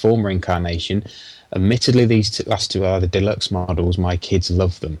Transformer incarnation. Admittedly, these last two are the deluxe models. My kids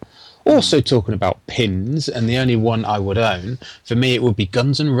love them. Also talking about pins, and the only one I would own, for me it would be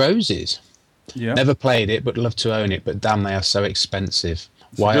Guns N' Roses. Yeah. Never played it, but love to own it, but damn, they are so expensive.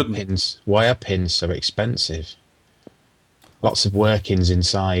 Why are pins so expensive? Lots of workings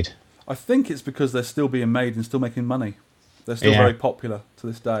inside. I think it's because they're still being made and still making money. They're still very popular to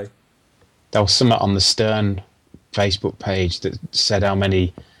this day. There was something on the Stern Facebook page that said how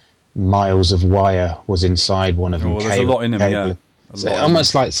many miles of wire was inside one of them. There's a lot in them, yeah. So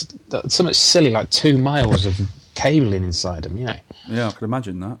almost like something silly, like 2 miles of cabling inside them, Yeah, I could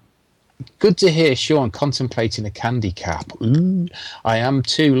imagine that. Good to hear Sean contemplating a candy cap. Ooh, I am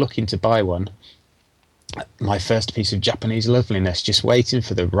too looking to buy one. My first piece of Japanese loveliness, just waiting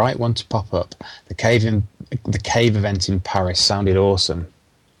for the right one to pop up. The cave event in Paris sounded awesome.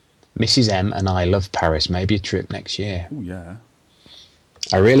 Mrs. M and I love Paris. Maybe a trip next year. Oh yeah.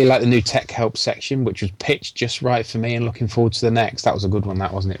 I really like the new tech help section, which was pitched just right for me, and looking forward to the next. That was a good one,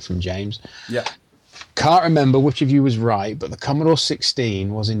 that wasn't it, from James? Yeah. Can't remember which of you was right, but the Commodore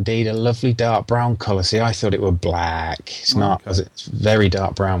 16 was indeed a lovely dark brown colour. See, I thought it were black. It's not, was it? It's very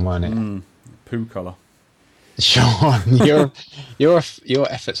dark brown, weren't it? Poo colour. Sean, your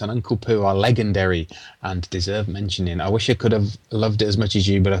efforts on Uncle Pooh are legendary and deserve mentioning. I wish I could have loved it as much as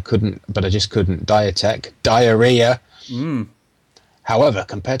you, but I couldn't. But I just couldn't. Diarrhea. However,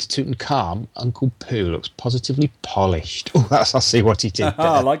 compared to Tutankham, Uncle Pooh looks positively polished. Oh, I see what he did there.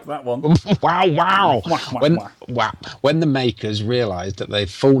 I like that one. Wow. When the makers realised that their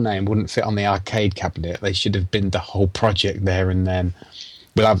full name wouldn't fit on the arcade cabinet, they should have binned the whole project there and then.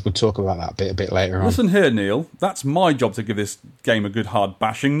 We'll talk about that a bit later on. Listen here, Neil. That's my job to give this game a good hard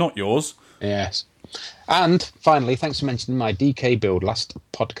bashing, not yours. Yes. And finally, thanks for mentioning my DK build last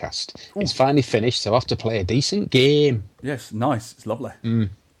podcast. Ooh. It's finally finished, so I have to play a decent game. Yes, nice. It's lovely.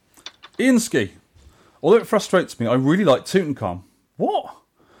 Ian Ski. Although it frustrates me, I really like Tutankham. What?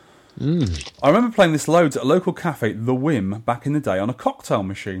 I remember playing this loads at a local cafe, The Whim, back in the day on a cocktail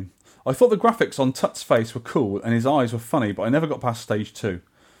machine. I thought the graphics on Tut's face were cool and his eyes were funny, but I never got past stage 2.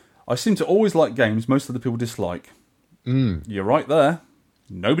 I seem to always like games most of the people dislike. You're right there.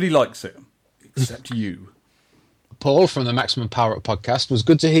 Nobody likes it, except you. Paul from the Maximum Power Up podcast. It was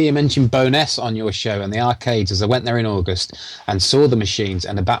good to hear you mention Boness on your show and the arcades, as I went there in August and saw the machines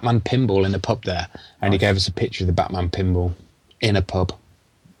and a Batman pinball in the pub there. And he gave us a picture of the Batman pinball in a pub.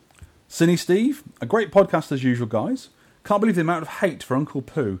 Cine Steve, a great podcast as usual, guys. Can't believe the amount of hate for Uncle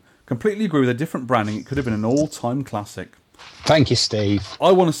Pooh. Completely agree with a different branding. It could have been an all-time classic. Thank you, Steve.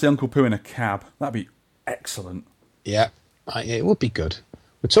 I want to see Uncle Pooh in a cab. That'd be excellent. Yeah, it would be good. We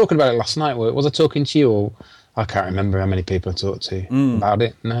were talking about it last night. Was I talking to you, or I can't remember how many people I talked to about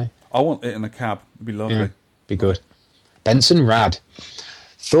it? No. I want it in a cab. It'd be lovely. Yeah, be good. Benson Rad.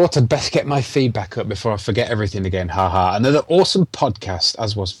 Thought I'd best get my feedback up before I forget everything again. Haha. Another awesome podcast,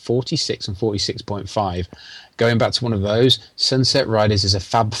 as was 46 and 46.5. Going back to one of those, Sunset Riders is a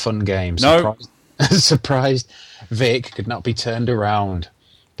fab fun game. No. Surprised Vic could not be turned around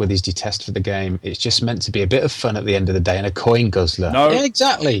with his detest for the game. It's just meant to be a bit of fun at the end of the day and a coin guzzler. No. Yeah,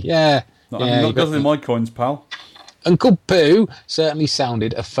 exactly. Yeah. I'm not guzzling my coins, pal. Uncle Pooh certainly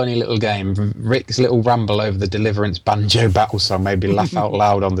sounded a funny little game. Rick's little ramble over the Deliverance banjo battle song made me laugh out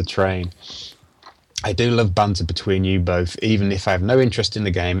loud on the train. I do love banter between you both. Even if I have no interest in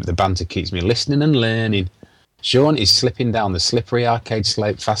the game, the banter keeps me listening and learning. Sean is slipping down the slippery arcade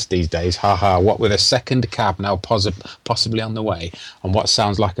slope fast these days. Haha, what with a second cab now possibly on the way, and what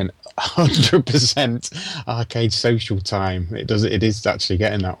sounds like an 100% arcade social time. It is actually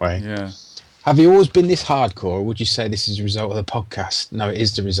getting that way. Yeah. Have you always been this hardcore, or would you say this is a result of the podcast? No, it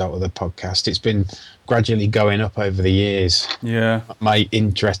is the result of the podcast. It's been gradually going up over the years. Yeah. My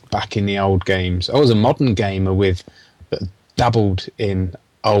interest back in the old games. I was a modern gamer that dabbled in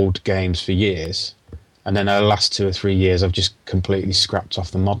old games for years. And then the last 2 or 3 years, I've just completely scrapped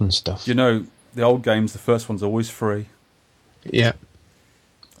off the modern stuff. You know, the old games, the first one's always free. Yeah.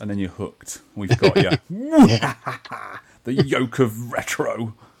 And then you're hooked. We've got you. The yoke of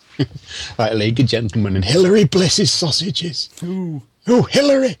retro. Like a League of Gentlemen and Hillary Bliss's sausages. Ooh. Oh,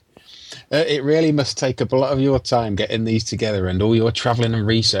 Hillary! It really must take up a lot of your time getting these together and all your travelling and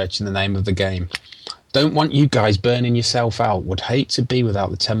research in the name of the game. Don't want you guys burning yourself out. Would hate to be without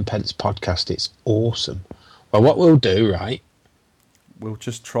the 10 Pence podcast. It's awesome. Well, what we'll do, right? We'll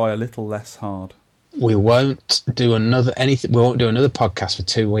just try a little less hard. We won't do another podcast for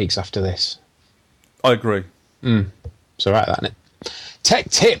 2 weeks after this. I agree. It's all right, that, isn't it? Tech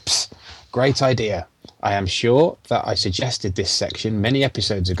tips. Great idea. I am sure that I suggested this section many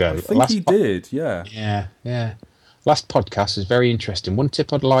episodes ago. I think he did, yeah. Yeah. Last podcast was very interesting. One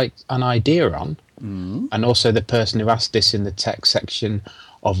tip I'd like an idea on, and also the person who asked this in the tech section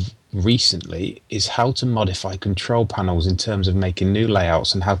of recently, is how to modify control panels in terms of making new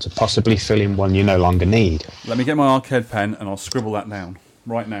layouts and how to possibly fill in one you no longer need. Let me get my arcade pen and I'll scribble that down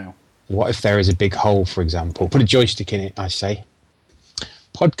right now. What if there is a big hole, for example? Put a joystick in it, I say.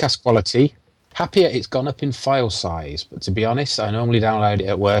 Podcast quality. Happier it's gone up in file size, but to be honest, I normally download it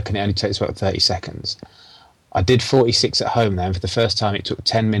at work and it only takes about 30 seconds. I did 46 at home then. For the first time, it took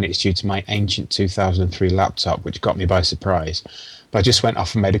 10 minutes due to my ancient 2003 laptop, which got me by surprise. But I just went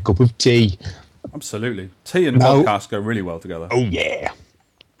off and made a cup of tea. Absolutely. Tea and podcast go really well together. Oh, yeah.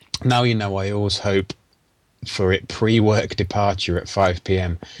 Now you know I always hope for it pre-work departure at 5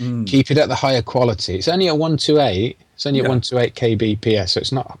 p.m. Keep it at the higher quality. It's only at 128. It's only at 128 kbps, so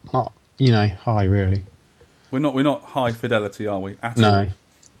it's not high really. We're not high fidelity, are we? At all?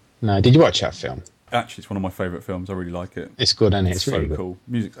 No. Did you watch that film? Actually, it's one of my favourite films. I really like it. It's good, isn't it? It's really so good. cool.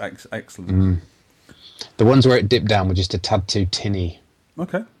 Music's excellent. The ones where it dipped down were just a tad too tinny.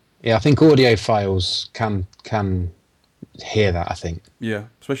 Okay. Yeah, I think audiophiles can hear that, I think. Yeah,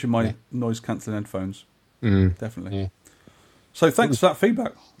 especially my noise cancelling headphones. Definitely. Yeah. So thanks for that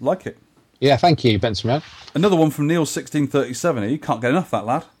feedback. Like it. Yeah, thank you, Benson Road. Another one from Neil1637. He can't get enough of that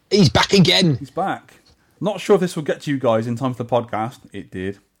lad. He's back again. He's back. Not sure if this will get to you guys in time for the podcast. It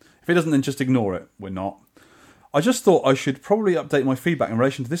did. If it doesn't, then just ignore it. We're not. I just thought I should probably update my feedback in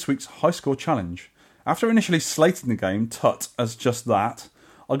relation to this week's high score challenge. After initially slating the game, as just that,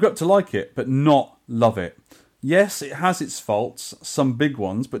 I grew up to like it, but not love it. Yes, it has its faults, some big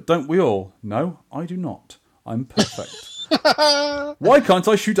ones, but don't we all? No, I do not. I'm perfect. Why can't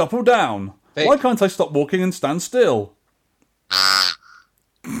I shoot up or down? Why can't I stop walking and stand still?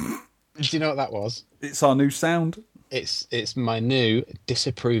 Do you know what that was? It's our new sound. It's my new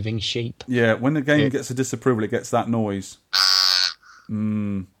disapproving sheep. Yeah, when the game gets a disapproval, it gets that noise.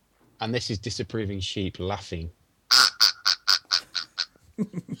 And this is disapproving sheep laughing.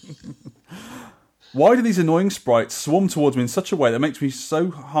 Why do these annoying sprites swarm towards me in such a way that makes me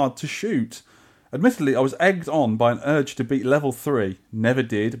so hard to shoot? Admittedly, I was egged on by an urge to beat level 3. Never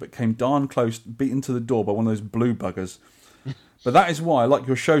did, but came darn close, beaten to the door by one of those blue buggers. But that is why I like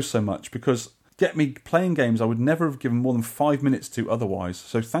your show so much, because get me playing games I would never have given more than 5 minutes to otherwise.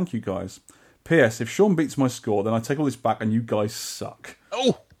 So thank you guys. P.S. If Sean beats my score, then I take all this back and you guys suck.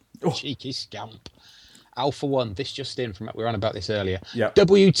 Oh, cheeky scamp. Alpha One, this just in from we were on about this earlier. Yep.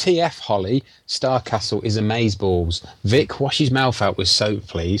 WTF, Holly, Starcastle is amazeballs. Vic, wash his mouth out with soap,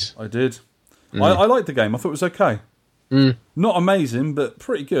 please. I did. I liked the game. I thought it was okay. Not amazing, but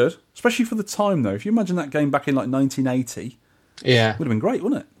pretty good. Especially for the time, though. If you imagine that game back in like 1980, Yeah. would have been great,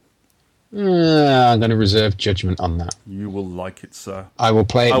 wouldn't it? I'm going to reserve judgment on that. You will like it, sir. I will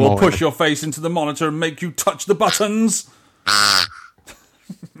play it I will more. push your face into the monitor and make you touch the buttons.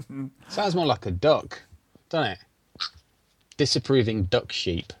 Sounds more like a duck, doesn't it? Disapproving duck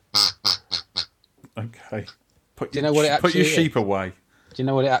sheep. Okay. Do you know what it Put your actually sheep is? away. Do you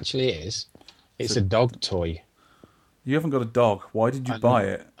know what it actually is? It's a dog toy. You haven't got a dog. Why did you buy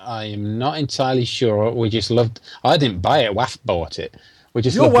it? I am not entirely sure. We just loved... I didn't buy it. Waff bought it. We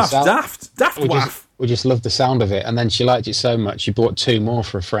just Your loved the waff's sound. daft. Daft We waff. we just loved the sound of it. And then she liked it so much, she bought 2 more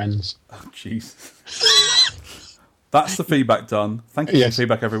for her friends. Oh, jeez. That's the feedback done. Thank you for Yes. the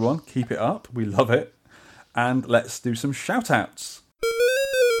feedback, everyone. Keep it up. We love it. And let's do some shout-outs.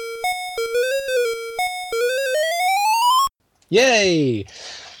 Yay!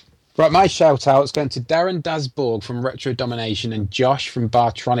 Right, my shout-out's going to Darren Dasborg from Retro Domination and Josh from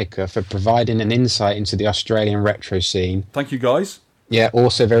Bartronica for providing an insight into the Australian retro scene. Thank you, guys. Yeah,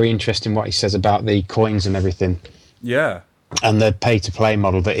 also very interesting what he says about the coins and everything. Yeah, And the pay-to-play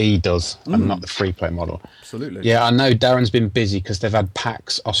model that he does, and not the free-play model. absolutely. Yeah, I know Darren's been busy because they've had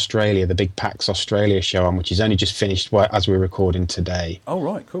PAX Australia, the big PAX Australia show on, which is only just finished as we're recording today. Oh,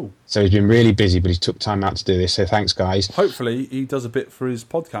 right, cool. So he's been really busy, but he took time out to do this, so thanks, guys. Hopefully he does a bit for his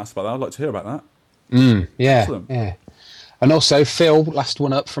podcast about that. I'd like to hear about that. Yeah, Excellent. yeah. And also, Phil, last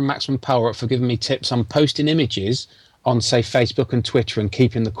one up from Maximum Power Up, for giving me tips on posting images on, say, Facebook and Twitter and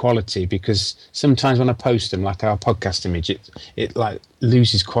keeping the quality, because sometimes when I post them, like our podcast image, it like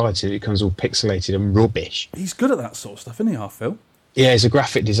loses quality. It becomes all pixelated and rubbish. He's good at that sort of stuff, isn't he, our Phil? Yeah, he's a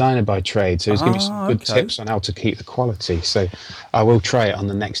graphic designer by trade, so he's giving me some good okay. tips on how to keep the quality. So I will try it on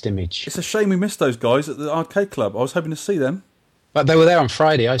the next image. It's a shame we missed those guys at the arcade club. I was hoping to see them. But they were there on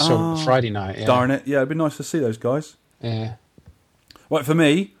Friday. I saw them on Friday night. Yeah. Darn it. Yeah, it'd be nice to see those guys. Yeah. Right, for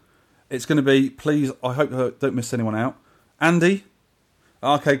me, it's going to be, please, I hope I don't miss anyone out. Andy,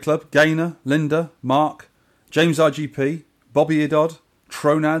 Arcade Club, Gaynor, Linda, Mark, James RGP, Bobby Idod,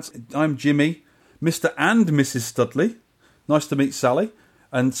 Tronads, I'm Jimmy, Mr. and Mrs. Studley. Nice to meet Sally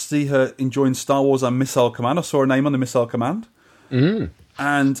and see her enjoying Star Wars and Missile Command. I saw her name on the Missile Command.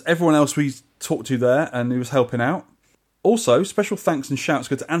 And everyone else we talked to there and who was helping out. Also, special thanks and shouts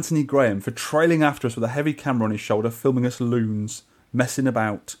go to Anthony Graham for trailing after us with a heavy camera on his shoulder, filming us loons, messing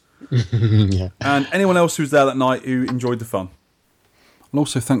about. Yeah. And anyone else who was there that night who enjoyed the fun. And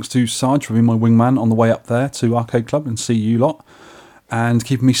also thanks to Sarge for being my wingman on the way up there to Arcade Club and see you lot, and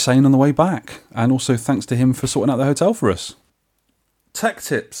keeping me sane on the way back. And also thanks to him for sorting out the hotel for us. Tech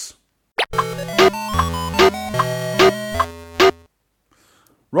tips.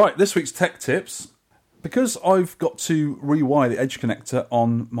 Right, this week's tech tips. Because I've got to rewire the edge connector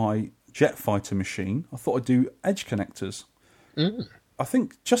on my jet fighter machine, I thought I'd do edge connectors. I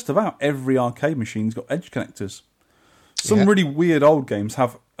think just about every arcade machine's got edge connectors. Some really weird old games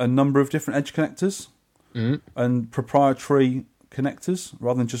have a number of different edge connectors and proprietary connectors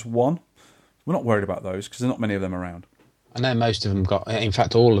rather than just one. We're not worried about those because there's not many of them around. I know most of them got, in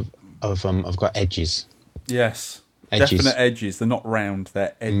fact, all of them have got edges. Yes. Edges. Definite edges. They're not round,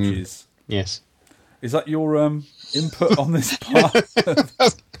 they're edges. Yes. Is that your input on this part?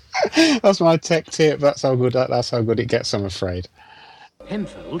 That's my tech tip. That's how good it gets, I'm afraid.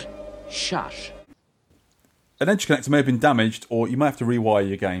 Penfold, shush. An edge connector may have been damaged, or you might have to rewire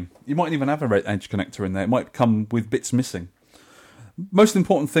your game. You might even have a red edge connector in there. It might come with bits missing. Most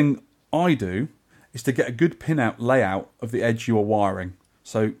important thing I do is to get a good pinout layout of the edge you are wiring.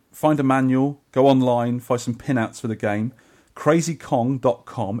 So find a manual, go online, find some pinouts for the game.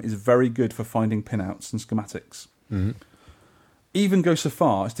 CrazyKong.com is very good for finding pinouts and schematics. Even go so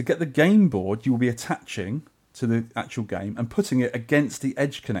far as to get the game board you will be attaching to the actual game and putting it against the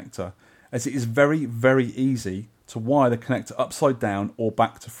edge connector, as it is very, very easy to wire the connector upside down or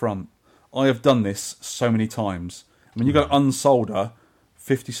back to front. I have done this so many times. When you've got to unsolder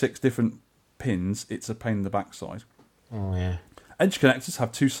 56 different pins, it's a pain in the backside. Oh, yeah. Edge connectors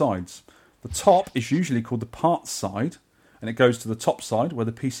have two sides. The top is usually called the parts side, and it goes to the top side where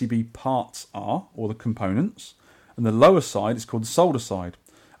the PCB parts are, or the components, and the lower side is called the solder side,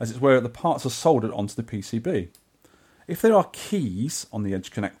 as it's where the parts are soldered onto the PCB. If there are keys on the edge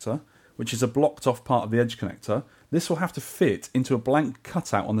connector, which is a blocked off part of the edge connector, this will have to fit into a blank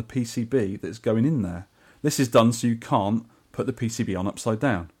cutout on the PCB that's going in there. This is done so you can't put the PCB on upside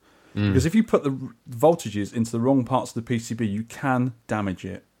down. Because if you put the voltages into the wrong parts of the PCB, you can damage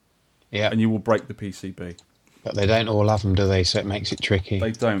it. Yeah. And you will break the PCB. But they don't all have them, do they? So it makes it tricky.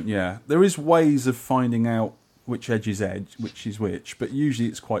 They don't, yeah. There is ways of finding out which edge is which, but usually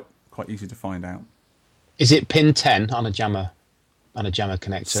it's quite easy to find out. Is it pin 10 on a jammer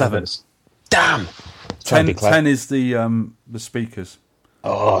connector? 7. Damn! 10 is the speakers.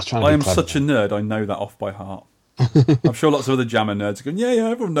 Oh, I was trying to I be am clever such a nerd, I know that off by heart. I'm sure lots of other jammer nerds are going, yeah,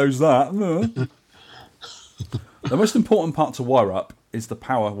 everyone knows that. The most important part to wire up is the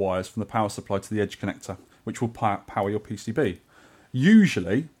power wires from the power supply to the edge connector, which will power your PCB.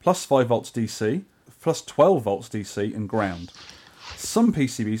 Usually, plus 5 volts DC, plus 12 volts DC and ground. Some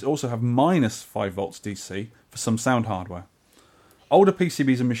PCBs also have minus 5 volts DC for some sound hardware. Older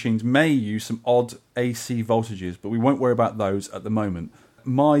PCBs and machines may use some odd AC voltages, but we won't worry about those at the moment.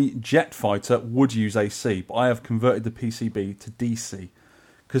 My jet fighter would use AC, but I have converted the PCB to DC.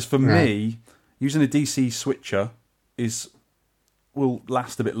 Because for me, using a DC switcher will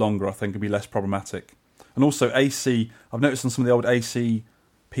last a bit longer, I think, and be less problematic. And also AC, I've noticed on some of the old AC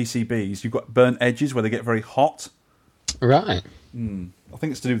PCBs, you've got burnt edges where they get very hot. Right. I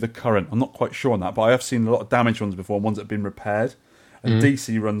think it's to do with the current. I'm not quite sure on that, but I have seen a lot of damaged ones before, ones that have been repaired. And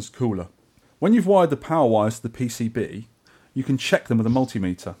DC runs cooler. When you've wired the power wires to the PCB, you can check them with a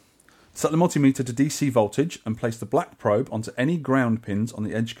multimeter. Set the multimeter to DC voltage and place the black probe onto any ground pins on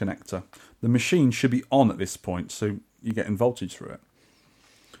the edge connector. The machine should be on at this point, so you're getting voltage through it,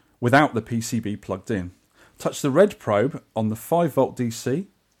 without the PCB plugged in. Touch the red probe on the 5 volt DC,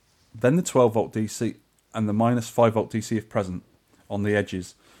 then the 12 volt DC, and the minus 5 volt DC if present on the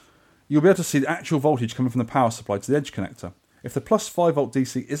edges. You'll be able to see the actual voltage coming from the power supply to the edge connector. If the plus 5 volt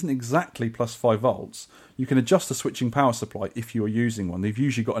DC isn't exactly plus 5 volts, you can adjust the switching power supply if you are using one. They've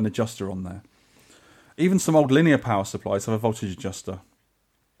usually got an adjuster on there. Even some old linear power supplies have a voltage adjuster.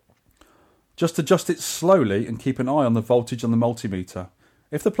 Just adjust it slowly and keep an eye on the voltage on the multimeter.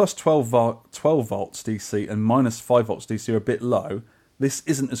 If the plus 12 volts DC and minus 5 volts DC are a bit low, this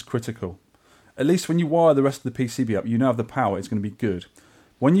isn't as critical. At least when you wire the rest of the PCB up, you know the power is going to be good.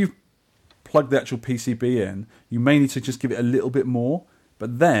 When you plug the actual PCB in, you may need to just give it a little bit more,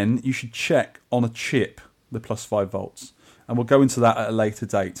 but then you should check on a chip the plus 5 volts. And we'll go into that at a later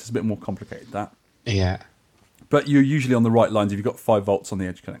date. It's a bit more complicated, that. Yeah. But you're usually on the right lines if you've got 5 volts on the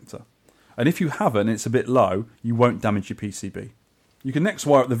edge connector. And if you haven't, it's a bit low, you won't damage your PCB. You can next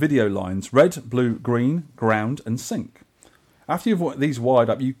wire up the video lines, red, blue, green, ground, and sync. After you've these wired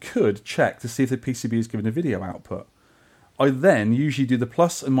up, you could check to see if the PCB is giving a video output. I then usually do the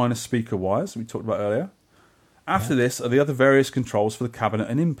plus and minus speaker wires we talked about earlier. After this are the other various controls for the cabinet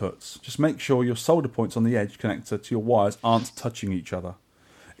and inputs. Just make sure your solder points on the edge connector to your wires aren't touching each other.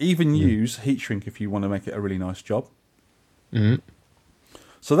 Even use heat shrink if you want to make it a really nice job.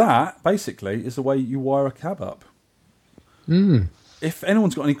 So that, basically, is the way you wire a cab up. If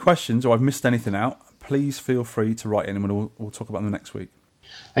anyone's got any questions or I've missed anything out, please feel free to write in and we'll talk about them next week.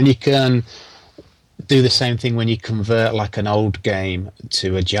 And you can do the same thing when you convert like an old game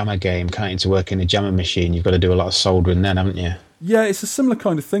to a jammer game, can't you, to work in a jammer machine? You've got to do a lot of soldering then, haven't you? Yeah, it's a similar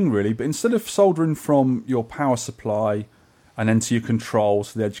kind of thing, really, but instead of soldering from your power supply and then to your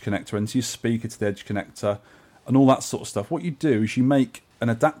controls to the edge connector and to your speaker to the edge connector and all that sort of stuff, what you do is you make an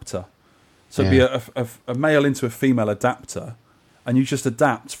adapter. So it'd be a male into a female adapter, and you just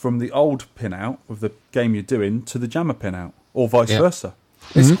adapt from the old pin out of the game you're doing to the jammer pin out, or vice versa.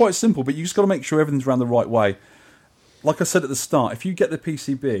 It's quite simple, but you just got to make sure everything's around the right way. Like I said at the start, if you get the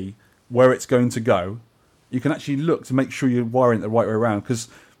PCB where it's going to go, you can actually look to make sure you're wiring it the right way around, because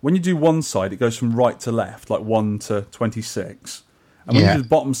when you do one side, it goes from right to left, like 1 to 26. And when you do the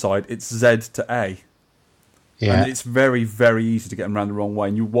bottom side, it's Z to A. And it's very, very easy to get them around the wrong way,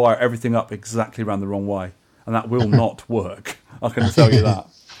 and you wire everything up exactly around the wrong way, and that will not work. I can tell you that.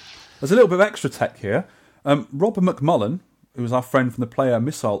 There's a little bit of extra tech here. Rob McMullen, who was our friend from the Player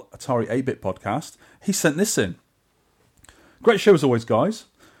Missile Atari 8-Bit podcast, he sent this in. Great show as always, guys.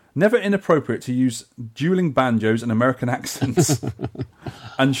 Never inappropriate to use dueling banjos and American accents.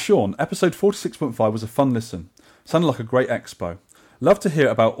 And Sean, episode 46.5 was a fun listen. Sounded like a great expo. Love to hear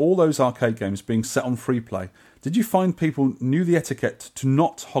about all those arcade games being set on free play. Did you find people knew the etiquette to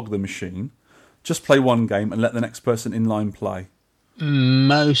not hog the machine, just play one game and let the next person in line play?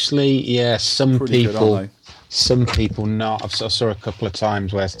 Mostly, yeah. Some Pretty people, good, some people not. I saw a couple of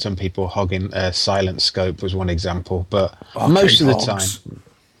times where some people hogging silent scope was one example, but most of the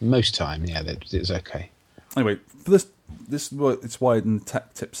time, yeah, it's okay. Anyway, for this it's wired in the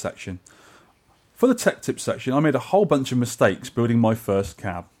tech tips section. For the tech tip section, I made a whole bunch of mistakes building my first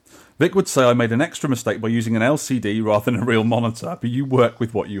cab. Vic would say I made an extra mistake by using an LCD rather than a real monitor, but you work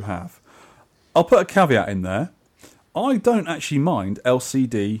with what you have. I'll put a caveat in there. I don't actually mind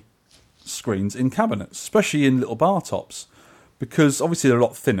LCD screens in cabinets, especially in little bar tops, because obviously they're a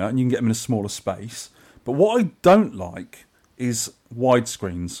lot thinner and you can get them in a smaller space. But what I don't like is wide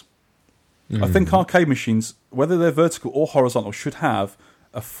screens. I think arcade machines, whether they're vertical or horizontal, should have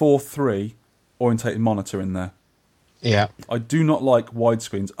a 4:3 orientated monitor in there. Yeah. I do not like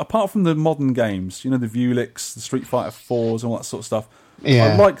widescreens, apart from the modern games, the Vulix, the Street Fighter 4s, and all that sort of stuff. Yeah.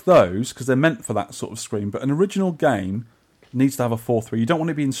 I like those because they're meant for that sort of screen, but an original game needs to have a 4:3. You don't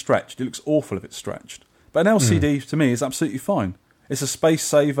want it being stretched. It looks awful if it's stretched. But an LCD, to me, is absolutely fine. It's a space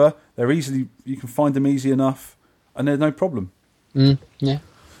saver. You can find them easy enough, and they're no problem. Yeah.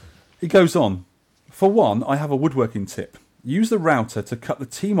 He goes on. For one, I have a woodworking tip. Use the router to cut the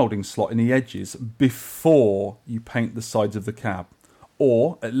T-moulding slot in the edges before you paint the sides of the cab.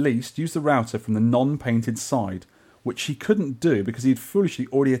 Or, at least, use the router from the non-painted side, which he couldn't do because he had foolishly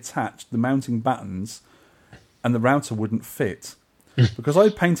already attached the mounting battens and the router wouldn't fit. Because I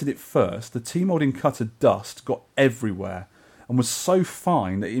painted it first, the T-moulding cutter dust got everywhere and was so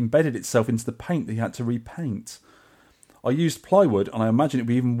fine that it embedded itself into the paint that he had to repaint. I used plywood, and I imagine it would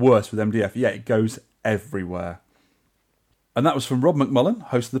be even worse with MDF. Yeah, it goes everywhere. And that was from Rob McMullen,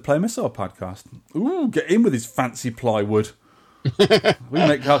 host of the Play Missile podcast. Ooh, get in with his fancy plywood. We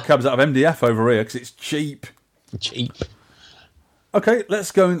make our cabs out of MDF over here because it's cheap. Cheap. Okay,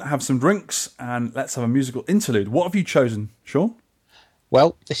 let's go and have some drinks, and let's have a musical interlude. What have you chosen, Sean?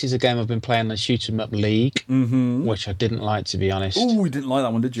 Well, this is a game I've been playing, the Shoot 'em Up League, which I didn't like, to be honest. Ooh, you didn't like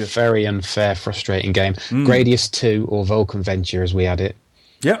that one, did you? Very unfair, frustrating game. Gradius 2, or Vulcan Venture, as we had it.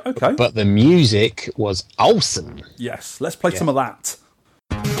 Yeah, okay. But the music was awesome. Yes, let's play some of that.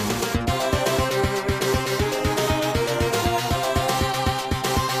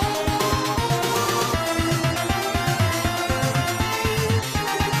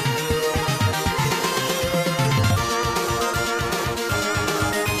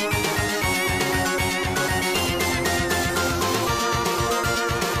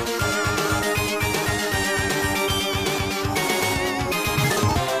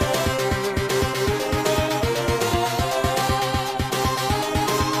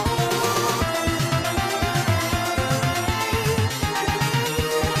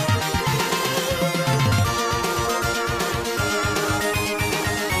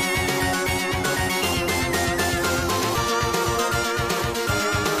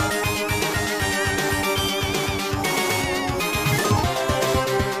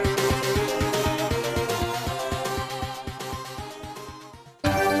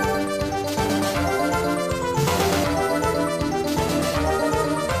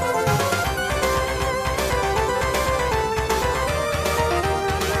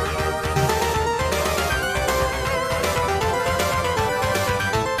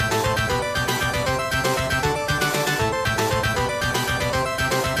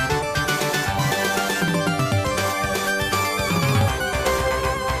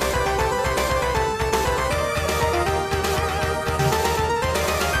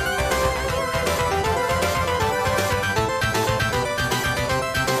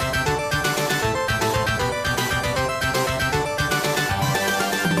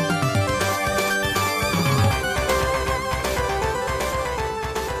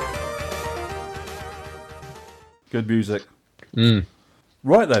 Good music.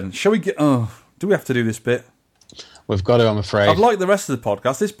 Right then, shall we get... do we have to do this bit? We've got to, I'm afraid. I've liked the rest of the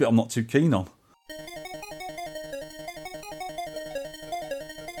podcast. This bit I'm not too keen on.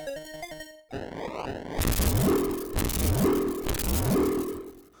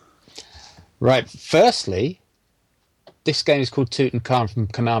 Right, firstly, this game is called Tutankham from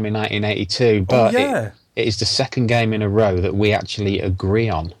Konami 1982, but it is the second game in a row that we actually agree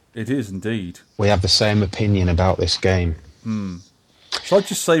on. It is indeed. We have the same opinion about this game. Shall I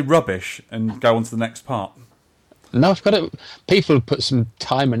just say rubbish and go on to the next part? No, we've got to. People have put some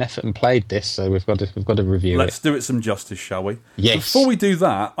time and effort and played this, so we've got to review it. Let's do it some justice, shall we? Yes. Before we do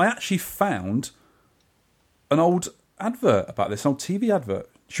that, I actually found an old advert about this, an old TV advert.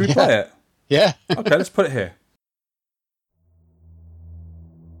 Should we play it? Yeah. Okay, let's put it here.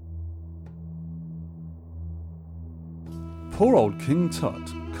 Poor old King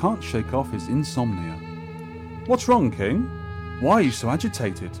Tut can't shake off his insomnia. What's wrong, King? Why are you so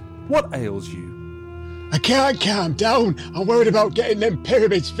agitated? What ails you? I can't calm down. I'm worried about getting them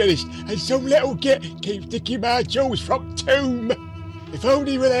pyramids finished, and some little git keeps taking my jewels from tomb. If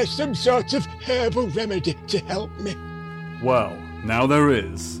only were there some sort of herbal remedy to help me. Well, now there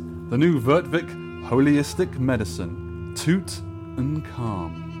is. The new Vertvik holistic medicine,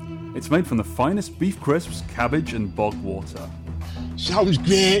 Tutankham. It's made from the finest beef crisps, cabbage and bog water. Sounds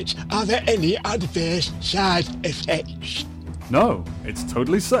great. Are there any adverse side effects? No, it's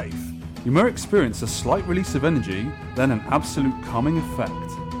totally safe. You may experience a slight release of energy, then an absolute calming effect.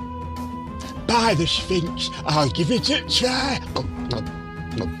 By the Sphinx, I'll give it a try.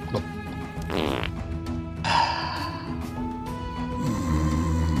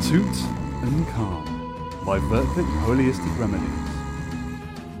 Tutankham by Vertic Holistic Remedies.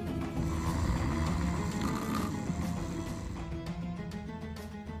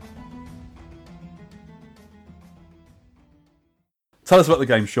 Tell us about the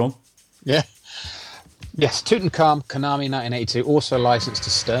game, Sean. Yeah. Yes, Tutankham, Konami 1982, also licensed to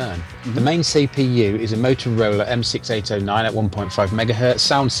Stern. Mm-hmm. The main CPU is a Motorola M6809 at 1.5 MHz.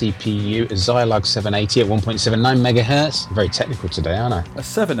 Sound CPU is Zilog 780 at 1.79 MHz. I'm very technical today, aren't I? A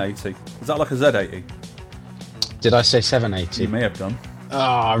 780? Is that like a Z80? Did I say 780? You may have done.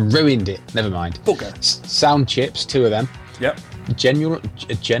 I ruined it. Never mind. Okay. Sound chips, 2 of them. Yep. General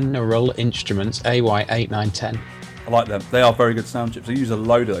Instruments AY8910. I like them. They are very good sound chips. I use a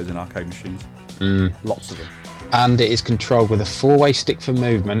load of those in arcade machines. Lots of them. And it is controlled with a 4-way stick for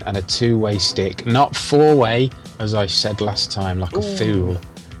movement and a 2-way stick. Not 4-way, as I said last time, like a fool.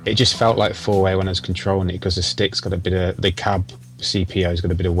 It just felt like 4-way when I was controlling it because the stick's got a bit of... The cab CPO's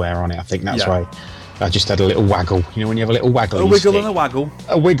got a bit of wear on it. I think that's why I just had a little waggle. You know when you have a little waggle? A wiggle and a waggle.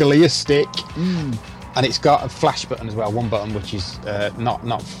 A wiggle of your stick. And it's got a flash button as well. One button which is not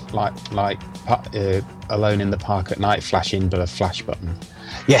like Alone in the Park at Night flashing, but a flash button.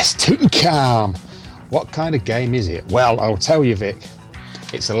 Yes, Tutankham! What kind of game is it? Well, I'll tell you, Vic.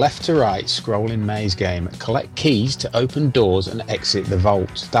 It's a left-to-right scrolling maze game. Collect keys to open doors and exit the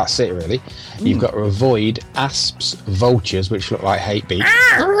vault. That's it, really. You've got to avoid asps, vultures, which look like hate beats.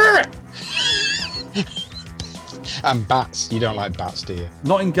 And bats. You don't like bats, do you?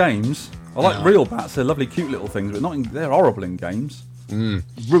 Not in games. I like real bats. They're lovely, cute little things, but they're horrible in games.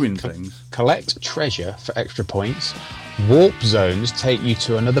 Ruin things. Collect treasure for extra points. Warp zones take you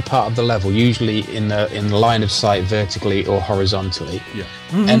to another part of the level, usually in the line of sight vertically or horizontally. Yeah.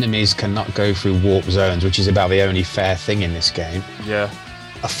 Enemies cannot go through warp zones, which is about the only fair thing in this game. Yeah.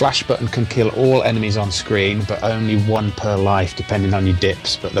 A flash button can kill all enemies on screen, but only 1 per life, depending on your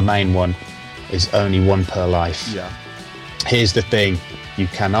dips. But the main one is only 1 per life. Yeah. Here's the thing. You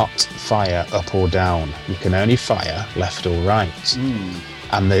cannot fire up or down. You can only fire left or right.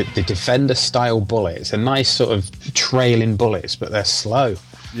 And the Defender-style bullets are nice sort of trailing bullets, but they're slow.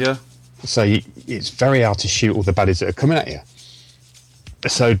 Yeah. So it's very hard to shoot all the baddies that are coming at you.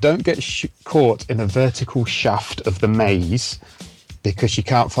 So don't get caught in a vertical shaft of the maze because you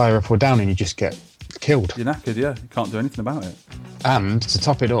can't fire up or down and you just get killed. You're knackered, yeah. You can't do anything about it. And to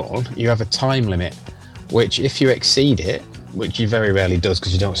top it all, you have a time limit, which if you exceed it, which you very rarely does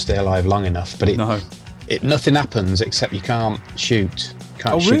because you don't stay alive long enough, but nothing happens except you can't shoot.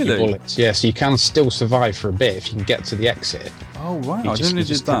 Can't shoot your bullets. Yeah, so you can still survive for a bit if you can get to the exit. Oh wow, I didn't know you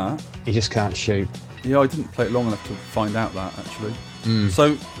did that. You just can't shoot. Yeah, I didn't play it long enough to find out that actually.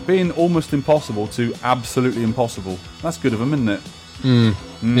 So being almost impossible to absolutely impossible, that's good of them, isn't it?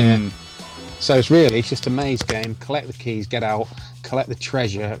 Yeah. So it's just a maze game. Collect the keys, get out, collect the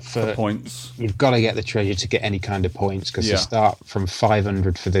treasure for points. You've got to get the treasure to get any kind of points because you start from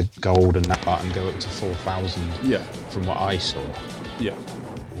 500 for the gold and that part and go up to 4,000. Yeah. From what I saw. Yeah.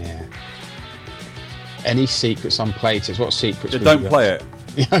 Yeah. Any secrets on playtest? What secrets? Don't play it.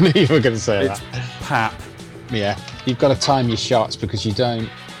 Yeah, I knew you were going to say that. It's pap. Yeah. You've got to time your shots because you don't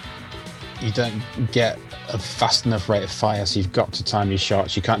get a fast enough rate of fire, so you've got to time your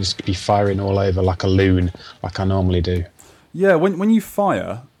shots. You can't just be firing all over like a loon, like I normally do. Yeah, when you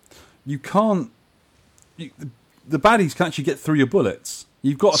fire, you can't... the baddies can actually get through your bullets.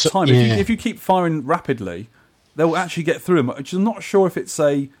 You've got to time. If you keep firing rapidly, they'll actually get through them. Which I'm not sure if it's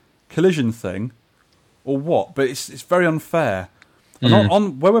a collision thing or what, but it's very unfair.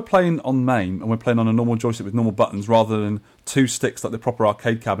 And where we're playing on MAME and we're playing on a normal joystick with normal buttons rather than 2 sticks like the proper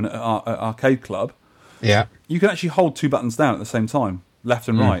arcade cabinet at Arcade Club, you can actually hold 2 buttons down at the same time, left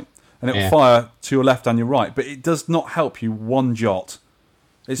and right, and it will fire to your left and your right. But it does not help you one jot.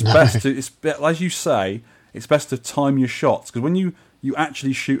 It's best to, as you say, it's best to time your shots because when you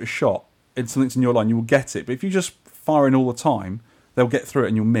actually shoot a shot in something's in your line, you will get it. But if you just firing all the time, they'll get through it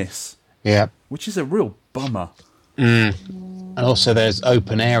and you'll miss. Yeah, which is a real bummer. And also there's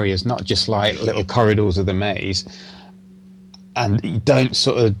open areas, not just like little corridors of the maze. And you don't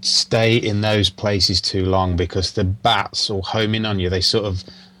sort of stay in those places too long because the bats will home in on you. They sort of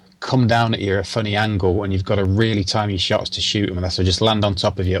come down at you at a funny angle and you've got to really time your shots to shoot them. And that's just land on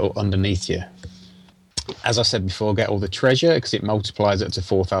top of you or underneath you. as I said before, get all the treasure because it multiplies up to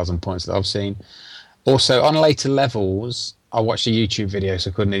 4,000 points that I've seen. Also, on later levels, I watched a YouTube video,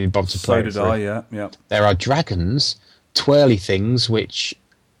 so I couldn't even bother to play it. So did I, yeah. There are dragons, twirly things, which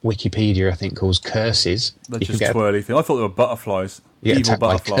Wikipedia, I think, calls curses. They're just twirly things. I thought they were butterflies. You get Evil attacked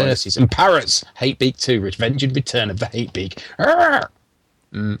by butterflies. curses. And parrots, Hatebeak 2, Revenge and Return of the Hatebeak.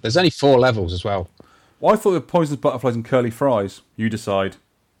 There's only 4 levels as well. Well, I thought they were poisonous butterflies and curly fries. You decide.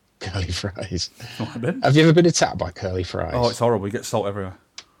 Curly fries. Then? Have you ever been attacked by curly fries? Oh, it's horrible. You get salt everywhere.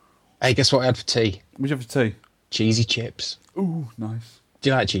 Hey, guess what I had for tea? What did you have for tea? Cheesy chips. Ooh, nice. Do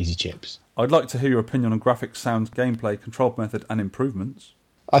you like cheesy chips? I'd like to hear your opinion on graphics, sound, gameplay, control method, and improvements.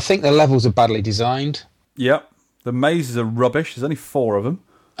 I think the levels are badly designed. Yep. The mazes are rubbish. There's only 4 of them.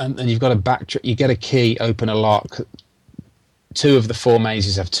 And you've got to backtrack. You get a key, open a lock. 2 of the 4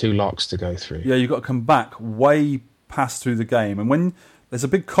 mazes have 2 locks to go through. Yeah, you've got to come back way past through the game. And when there's a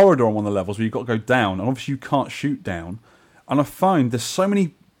big corridor on one of the levels where you've got to go down, and obviously you can't shoot down. And I find there's so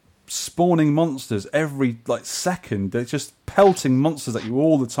many spawning monsters every second. They're just pelting monsters at you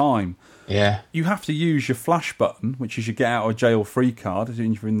all the time. Yeah. You have to use your flash button, which is your get out of jail free card if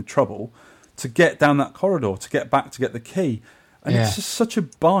you're in the trouble, to get down that corridor, to get back to get the key. And it's just such a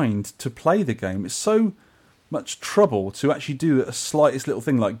bind to play the game. It's so much trouble to actually do the slightest little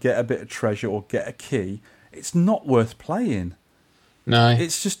thing like get a bit of treasure or get a key. It's not worth playing. No.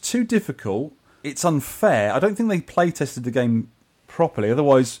 It's just too difficult. It's unfair. I don't think they play tested the game properly.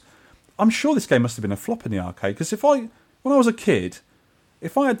 Otherwise, I'm sure this game must have been a flop in the arcade. Because when I was a kid,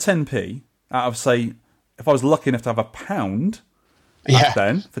 if I had 10p out of, say, if I was lucky enough to have £1 back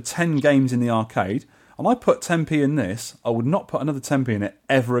then for 10 games in the arcade, and I put 10p in this, I would not put another 10p in it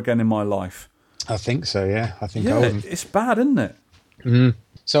ever again in my life. I think so, yeah. I think yeah, I would. It's bad, isn't it? Mm.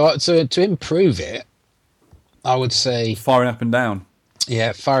 So to improve it, I would say... Firing up and down.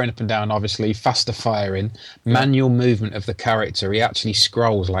 Yeah, firing up and down, obviously. Faster firing. Manual movement of the character. He actually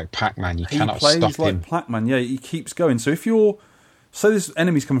scrolls like Pac-Man. You cannot stop him. He plays like Pac-Man, yeah. He keeps going. So if you're... So there's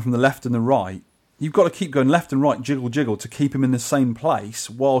enemies coming from the left and the right. You've got to keep going left and right, jiggle, jiggle, to keep him in the same place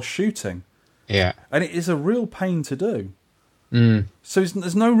while shooting. Yeah. And it is a real pain to do. Mm. So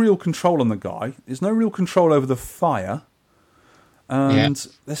there's no real control on the guy. There's no real control over the fire. And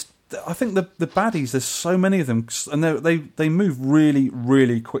I think the baddies, there's so many of them, and they move really,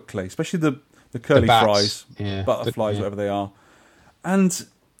 really quickly, especially the curly fries, butterflies, whatever they are. And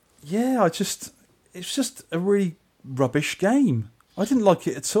yeah, it's just a really rubbish game. I didn't like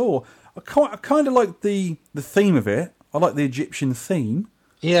it at all. I kind of like the theme of it. I like the Egyptian theme.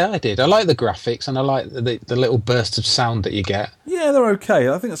 Yeah, I did. I like the graphics, and I like the little burst of sound that you get. Yeah, they're okay.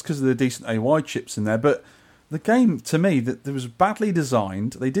 I think that's because of the decent AY chips in there. But the game, to me, that was badly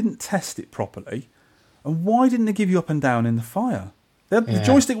designed. They didn't test it properly. And why didn't they give you up and down in the fire? The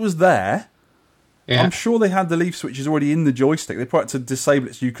joystick was there. Yeah. I'm sure they had the leaf switches already in the joystick. They probably had to disable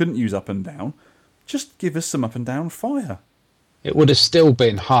it so you couldn't use up and down. Just give us some up and down fire. It would have still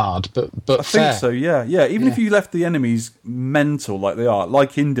been hard, but I fair. think so, yeah. Even if you left the enemies mental like they are,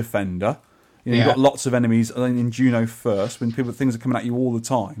 like in Defender, you've got lots of enemies in Juno first, when things are coming at you all the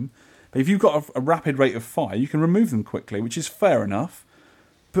time. But if you've got a rapid rate of fire, you can remove them quickly, which is fair enough.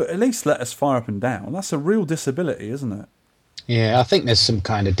 But at least let us fire up and down. That's a real disability, isn't it? Yeah, I think there's some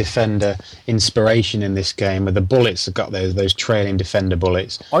kind of Defender inspiration in this game, where the bullets have got those trailing Defender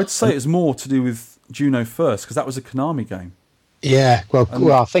bullets. I'd say it's more to do with Juno first, because that was a Konami game. Yeah, well,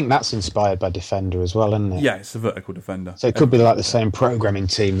 I think that's inspired by Defender as well, isn't it? Yeah, it's a vertical Defender. So it could be like the same programming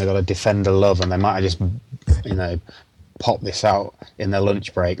team. They've got a Defender love, and they might have just, pop this out in their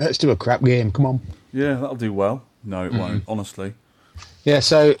lunch break. Let's do a crap game, come on. Yeah, that'll do well. No, it won't, honestly. Yeah,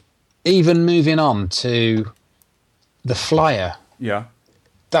 so even moving on to the flyer. Yeah.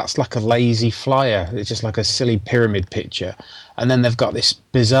 That's like a lazy flyer. It's just like a silly pyramid picture. And then they've got this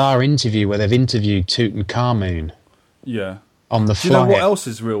bizarre interview where they've interviewed Tutankham. Yeah. On the flyer. Do you know what else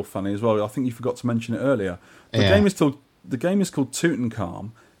is real funny as well? I think you forgot to mention it earlier. The game is called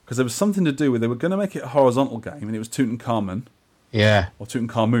Tutankham because there was something to do with they were going to make it a horizontal game, and it was Tutankham. Yeah. Or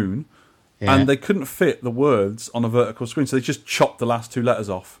Tutankamun. Yeah. And they couldn't fit the words on a vertical screen, so they just chopped the last 2 letters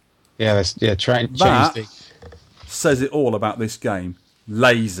off. Yeah, that says it all about this game.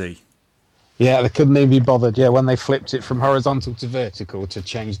 Lazy. Yeah, they couldn't even be bothered. Yeah, when they flipped it from horizontal to vertical to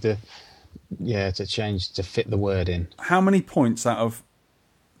change to fit the word in. How many points out of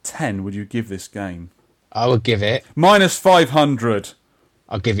 10 would you give this game? I would give it -500.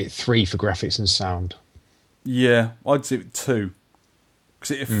 I'll give it 3 for graphics and sound. Yeah, I'd give it 2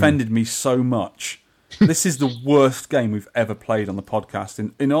 because it offended me so much. This is the worst game we've ever played on the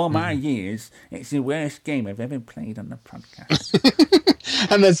podcast. In all my years, it's the worst game I've ever played on the podcast.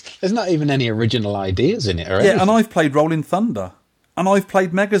 And there's not even any original ideas in it, or anything. Yeah, and I've played Rolling Thunder. And I've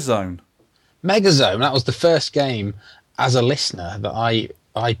played Megazone. Megazone, that was the first game as a listener that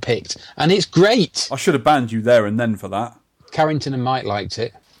I picked. And it's great. I should have banned you there and then for that. Carrington and Mike liked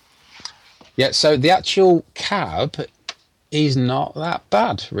it. Yeah, so the actual cab is not that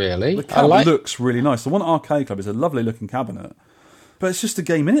bad, really. The cabinet looks really nice. The one at Arcade Club is a lovely looking cabinet. But it's just the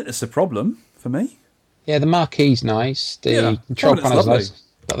game in it that's the problem for me. Yeah, the marquee's nice. The control panel's nice.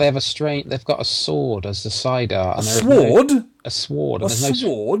 But they have they've got a sword as the side art. And a sword? A sword. A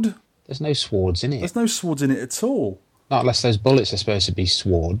sword? There's no swords in it. There's no swords in it at all. Not unless those bullets are supposed to be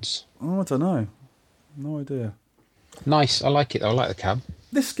swords. Oh, I don't know. No idea. Nice. I like it though. I like the cab.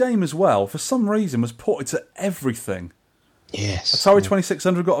 This game as well, for some reason, was ported to everything. Yes. Atari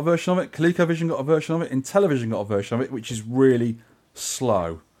 2600 got a version of it. ColecoVision got a version of it. Intellivision got a version of it, which is really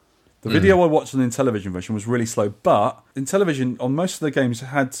slow. The video I watched on the Intellivision version was really slow, but Intellivision, on most of the games,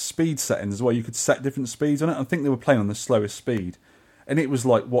 had speed settings as well. You could set different speeds on it. I think they were playing on the slowest speed. And it was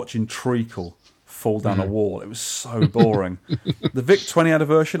like watching treacle fall down a wall. It was so boring. The VIC-20 had a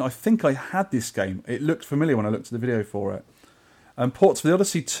version. I think I had this game. It looked familiar when I looked at the video for it. Ports for the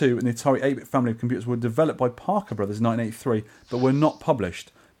Odyssey 2 and the Atari 8-bit family of computers were developed by Parker Brothers in 1983, but were not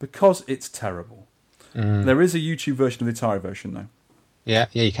published because it's terrible. There is a YouTube version of the Atari version, though. Yeah,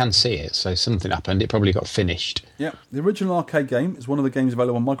 you can see it. So something happened. It probably got finished. Yeah, the original arcade game is one of the games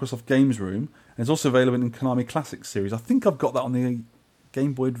available on Microsoft Games Room, and it's also available in Konami Classics series. I think I've got that on the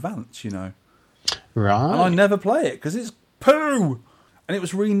Game Boy Advance, you know. Right. And I never play it because it's poo! And it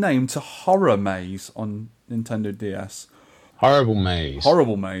was renamed to Horror Maze on Nintendo DS. Horrible Maze.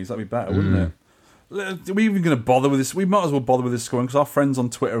 Horrible Maze, that'd be better, wouldn't it? Are we even going to bother with this? We might as well bother with this scoring because our friends on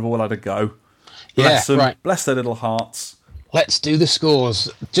Twitter have all had a go. Bless them. Right. Bless their little hearts. Let's do the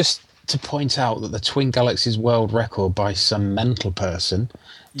scores. Just to point out that the Twin Galaxies world record by some mental person,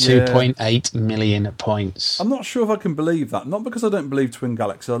 2.8 million points. I'm not sure if I can believe that. Not because I don't believe Twin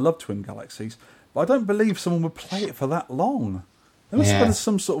Galaxies. I love Twin Galaxies. But I don't believe someone would play it for that long. They must have had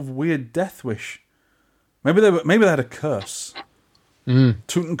some sort of weird death wish. Maybe they had a curse.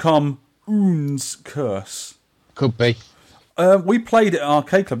 Tutankham Un's curse. Could be. We played it at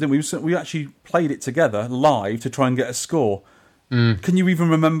Arcade Club, didn't we? We actually played it together live to try and get a score. Can you even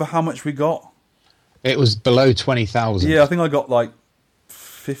remember how much we got? It was below 20,000. Yeah, I think I got like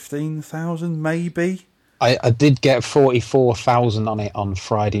 15,000 maybe. I did get 44,000 on it on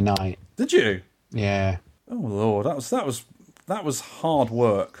Friday night. Did you? Yeah. Oh Lord, that was hard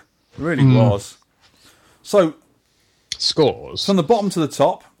work. It really was. So, scores from the bottom to the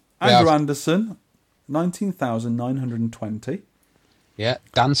top. Andrew Anderson, 19,920. Yeah,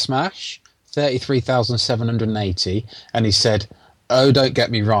 Dan Smash, 33,780, and he said, "Oh, don't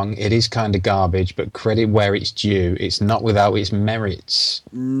get me wrong, it is kind of garbage, but credit where it's due. It's not without its merits."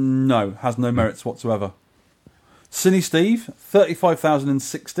 No, has no merits whatsoever. Cinny Steve,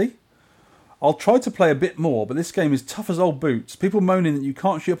 35,060. I'll try to play a bit more, but this game is tough as old boots. People moaning that you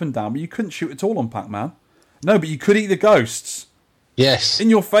can't shoot up and down, but you couldn't shoot at all on Pac-Man. No, but you could eat the ghosts. Yes. In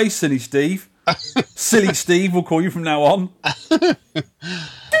your face, Silly Steve. Silly Steve, we'll call you from now on.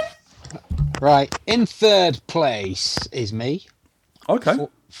 Right, in third place is me. Okay.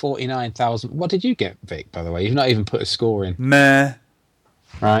 49,000. What did you get, Vic, by the way? You've not even put a score in. Meh.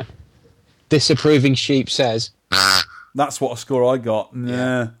 Right. Disapproving Sheep says... That's what a score I got. Nah.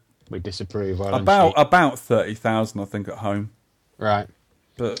 Yeah. We disapprove. About 30,000, I think, at home. Right.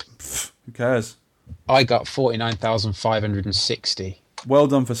 But who cares? I got 49,560. Well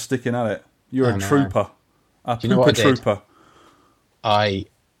done for sticking at it. You're a trooper. A trooper. I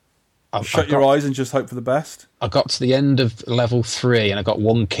shut your eyes and just hope for the best. I got to the end of level 3 and I got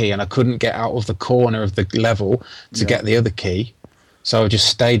one key and I couldn't get out of the corner of the level to get the other key. So I just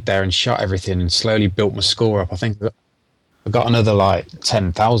stayed there and shot everything and slowly built my score up. I think I got another like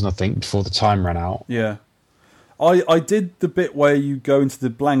 10,000, I think, before the time ran out. Yeah. I did the bit where you go into the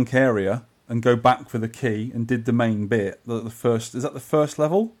blank area and go back for the key and did the main bit. The first, is that the first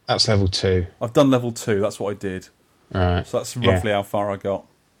level? That's level 2. I've done level 2, that's what I did. Right. So that's roughly how far I got.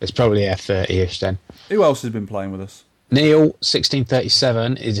 It's probably 30-ish then. Who else has been playing with us? Neil,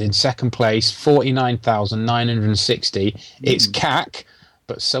 1637, is in second place, 49,960. It's CAC,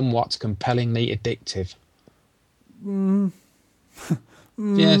 but somewhat compellingly addictive. Yes,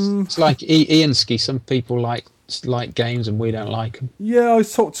 it's like Ianski. Some people like games and we don't like them. Yeah, I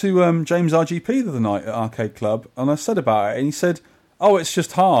talked to James RGP the other night at Arcade Club, and I said about it, and he said, "Oh, it's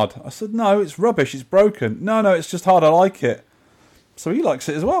just hard." I said, "No, it's rubbish. It's broken." No, it's just hard. I like it. So he likes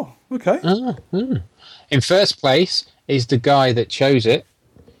it as well. Okay. In first place is the guy that chose it,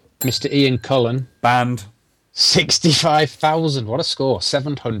 Mr. Ian Cullen. Banned. 65,000. What a score.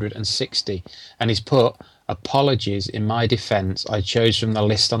 760. And he's put, apologies, in my defence, I chose from the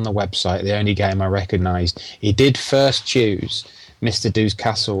list on the website the only game I recognised. He did first choose Mr. Do's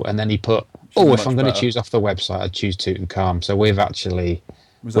Castle, and then he put, if I'm going to choose off the website, I'd choose Tutankham. So we've actually...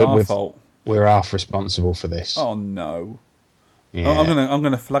 Was it our fault? We're half responsible for this. Oh, no. Yeah. I'm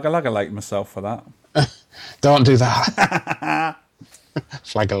gonna flag-a-lag-a-late myself for that. Don't do that.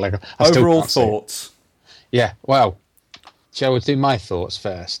 Flag-a-lag. Overall thoughts? Yeah, well, shall we do my thoughts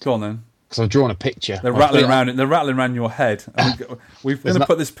first? Go on then. Because I've drawn a picture. They're rattling around your head. We're going to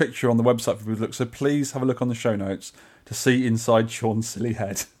put this picture on the website for people to look. So please have a look on the show notes to see inside Sean's silly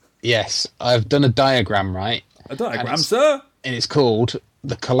head. Yes, I've done a diagram, right? A diagram, sir? And it's called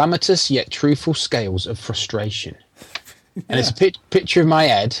The Calamitous Yet Truthful Scales of Frustration. Yeah. And it's a picture of my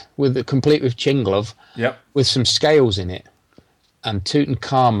head, complete with chin glove, with some scales in it. And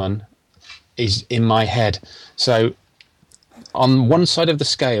Tutankhamun is in my head. So on one side of the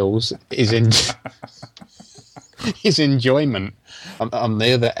scales is enjoyment. On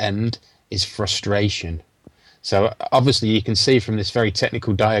the other end is frustration. So obviously you can see from this very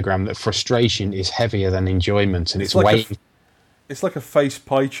technical diagram that frustration is heavier than enjoyment, and it's weighing. It's like a face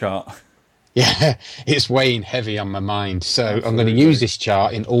pie chart. Yeah, it's weighing heavy on my mind. So absolutely. I'm going to use this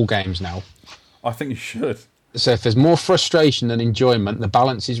chart in all games now. I think you should. So if there's more frustration than enjoyment, the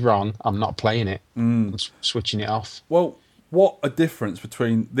balance is wrong, I'm not playing it. I'm switching it off. Well, what a difference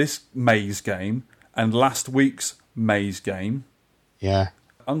between this maze game and last week's maze game. Yeah.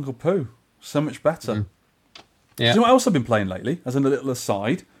 Uncle Pooh, so much better. Yeah. Do you know what else I've been playing lately? As a little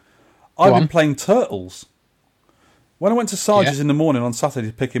aside, I've been playing Turtles. When I went to Sarge's in the morning on Saturday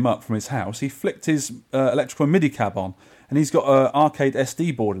to pick him up from his house, he flicked his electrical MIDI cab on, and he's got an arcade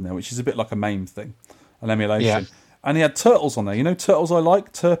SD board in there, which is a bit like a MAME thing, an emulation. Yeah. And he had Turtles on there. You know Turtles I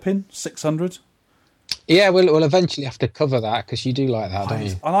like? Turpin 600? Yeah, we'll eventually have to cover that, because you do like that, don't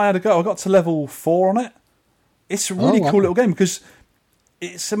you? And I had a go. I got to level 4 on it. It's a really cool little game, because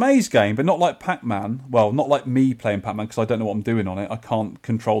it's a maze game, but not like Pac-Man. Well, not like me playing Pac-Man, because I don't know what I'm doing on it. I can't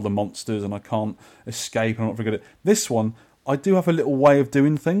control the monsters, and I can't escape, and I'm not very good at it. This one, I do have a little way of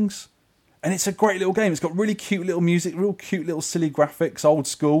doing things, and it's a great little game. It's got really cute little music, real cute little silly graphics, old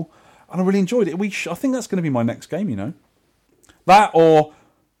school, and I really enjoyed it. I think that's going to be my next game, you know. That or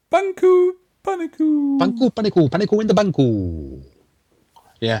Banku Paniku. Banku Paniku, Paniku in the Banku.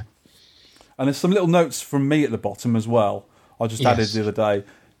 Yeah. And there's some little notes from me at the bottom as well. I just added the other day.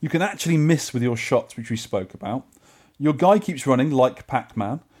 You can actually miss with your shots, which we spoke about. Your guy keeps running like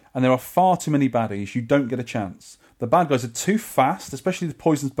Pac-Man, and there are far too many baddies. You don't get a chance. The bad guys are too fast, especially the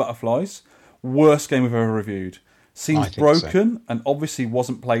poisonous butterflies. Worst game we've ever reviewed. Seems broken and obviously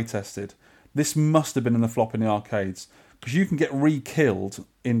wasn't play tested. This must have been in the flop in the arcades, because you can get re-killed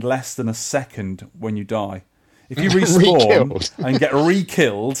in less than a second when you die. If you respawn and get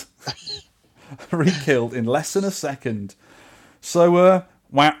re-killed in less than a second. So,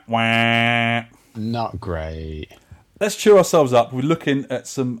 wah. Not great. Let's cheer ourselves up. We're looking at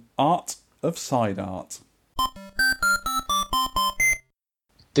some art of side art.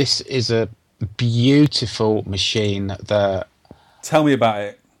 This is a beautiful machine that... Tell me about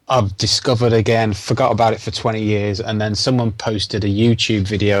it. I've discovered again, forgot about it for 20 years, and then someone posted a YouTube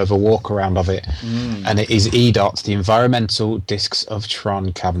video of a walk around of it, and it is EDOT's, the Environmental Discs of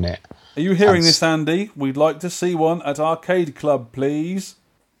Tron cabinet. Are you hearing this, Andy? We'd like to see one at Arcade Club, please.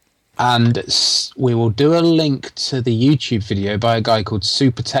 And we will do a link to the YouTube video by a guy called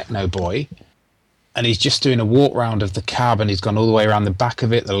Super Techno Boy, and he's just doing a walk round of the cab, and he's gone all the way around the back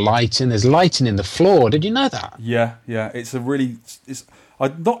of it, the lighting. There's lighting in the floor. Did you know that? Yeah. It's a really... I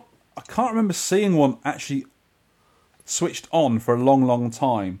can't remember seeing one actually switched on for a long, long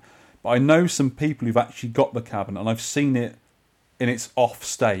time, but I know some people who've actually got the cabinet, and I've seen it in its off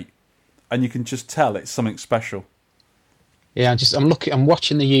state, and you can just tell it's something special. Yeah, I'm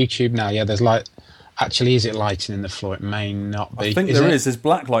watching the YouTube now. Yeah, there's actually, is it lighting in the floor? It may not be. I think there is. There's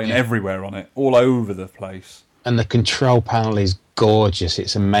black lighting everywhere on it, all over the place. And the control panel is gorgeous.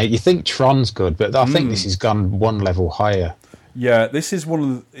 It's amazing. You think Tron's good, but I think this has gone one level higher. Yeah, this is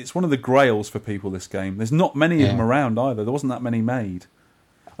one of the grails for people, this game. There's not many of them around either. There wasn't that many made.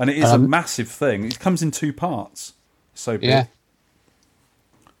 And it is a massive thing. It comes in 2 parts. So big.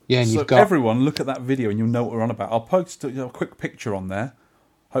 Yeah, and you've got... everyone, look at that video and you'll know what we're on about. I'll post a quick picture on there,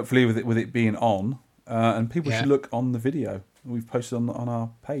 hopefully with it being on, and people should look on the video we've posted on our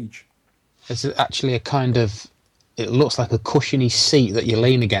page. There's actually a kind of... It looks like a cushiony seat that you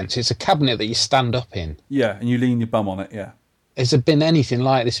lean against. It's a cabinet that you stand up in. Yeah, and you lean your bum on it, yeah. Has there been anything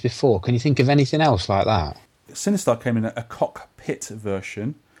like this before? Can you think of anything else like that? Sinistar came in a cockpit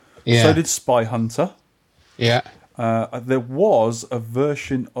version. Yeah. So did Spy Hunter. Yeah. There was a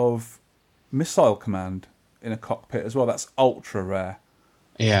version of Missile Command in a cockpit as well. That's ultra rare.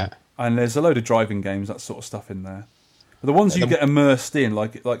 Yeah. And there's a load of driving games, that sort of stuff in there. But the ones you get immersed in,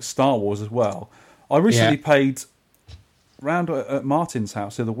 like Star Wars as well. I recently played round at Martin's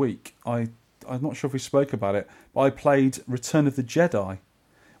house the other week. I'm not sure if we spoke about it, but I played Return of the Jedi,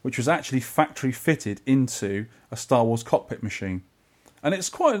 which was actually factory fitted into a Star Wars cockpit machine. And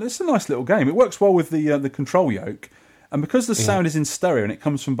it's a nice little game. It works well with the control yoke, and because the sound is in stereo and it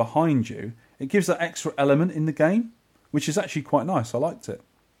comes from behind you, it gives that extra element in the game, which is actually quite nice. I liked it.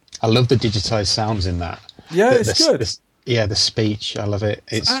 I love the digitised sounds in that. Yeah, it's good. The speech, I love it.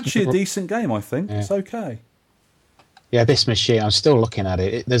 It's actually a decent game, I think. Yeah. It's okay. Yeah, this machine, I'm still looking at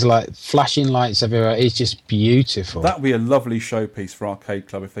it. There's like flashing lights everywhere. It's just beautiful. That would be a lovely showpiece for Arcade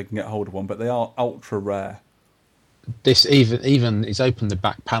Club if they can get hold of one, but they are ultra rare. This even it's opened the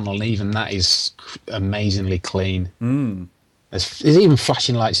back panel, and even that is amazingly clean. There's even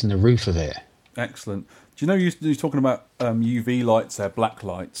flashing lights in the roof of it. Excellent. Do you know you're talking about UV lights there, black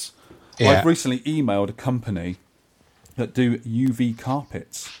lights? Yeah. I've recently emailed a company that do UV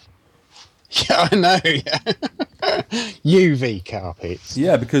carpets. Yeah, I know. Yeah. UV carpets.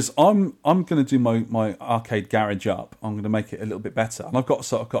 Yeah, because I'm going to do my arcade garage up. I'm going to make it a little bit better, and I've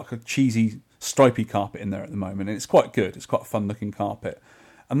got a cheesy stripy carpet in there at the moment, and it's quite good. It's quite a fun looking carpet,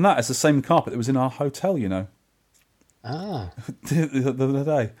 and that is the same carpet that was in our hotel. You know. Ah. the other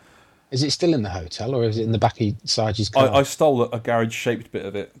day. Is it still in the hotel, or is it in the back of Sarge's car? I stole a garage-shaped bit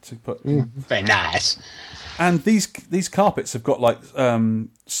of it to put. Very nice. And these carpets have got like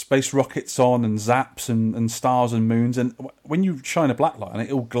space rockets on and zaps and stars and moons, and when you shine a black light on it,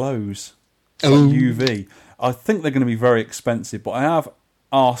 it all glows. It's like UV. I think they're going to be very expensive, but I have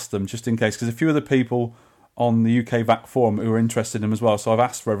asked them just in case, because a few other people on the UK VAC forum who are interested in them as well. So I've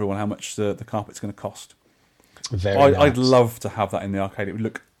asked for everyone how much the carpet's going to cost. Very nice. I'd love to have that in the arcade. It would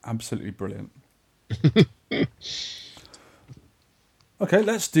look absolutely brilliant. Okay,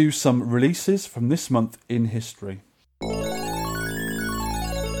 let's do some releases from this month in history.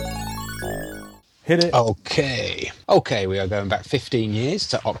 Hit it. Okay, we are going back 15 years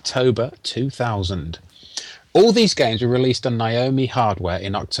to October 2000. All these games were released on Naomi hardware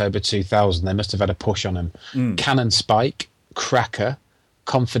in October 2000. They must have had a push on them. Cannon Spike, Cracker,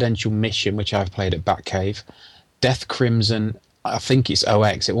 Confidential Mission, which I've played at Batcave, Death Crimson, I think it's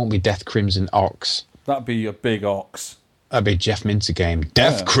OX, it won't be Death Crimson Ox. That'd be a big ox. That'd be a Jeff Minter game.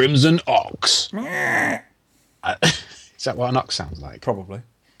 Death Crimson Ox. Is that what an ox sounds like? Probably.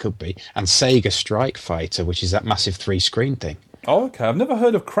 Could be. And Sega Strike Fighter, which is that massive 3-screen thing. Oh, okay. I've never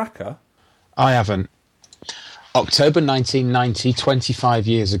heard of Cracker. I haven't. October 1990, 25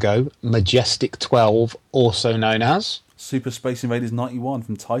 years ago, Majestic 12, also known as... Super Space Invaders 91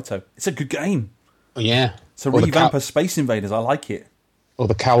 from Taito. It's a good game. Yeah. It's a revamp of Space Invaders. I like it. Or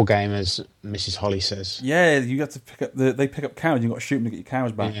the cow game, as Mrs. Holly says. Yeah, you have to pick up they pick up cows. You've got to shoot them to get your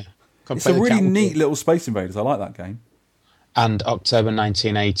cows back. Yeah. It's a the really neat little Space Invaders. I like that game. And October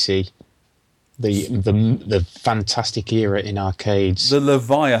 1980, the fantastic era in arcades. The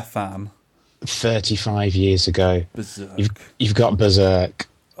Leviathan. 35 years ago. Berserk. You've got Berserk.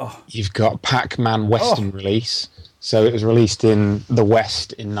 Oh. You've got Pac-Man Western release. So it was released in the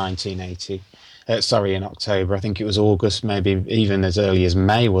West in 1980. In October. I think it was August, maybe even as early as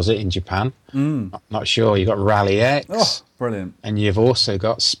May, was it, in Japan? Not sure. You've got Rally X. Oh, brilliant. And you've also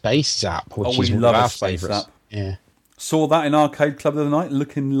got Space Zap, which is one of our favourites. Yeah. Saw that in Arcade Club the other night,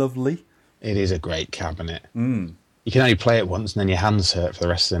 looking lovely. It is a great cabinet. You can only play it once and then your hands hurt for the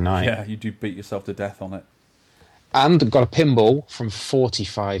rest of the night. Yeah, you do beat yourself to death on it. And got a pinball from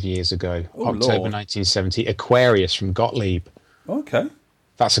 45 years ago, October 1970, Aquarius from Gottlieb. Okay.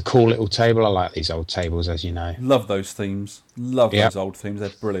 That's a cool little table. I like these old tables, as you know. Love those themes. Love those old themes. They're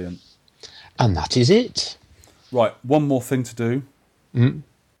brilliant. And that is it. Right, one more thing to do.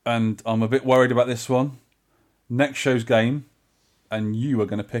 And I'm a bit worried about this one. Next show's game, and you are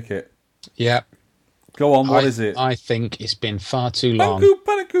going to pick it. Yeah. Go on, what is it? I think it's been far too long.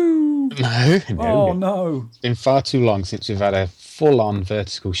 Panicu! No. Oh, no. It's been far too long since we've had a full-on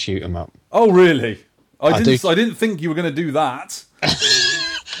vertical shoot 'em up. Oh, really? I didn't think you were going to do that.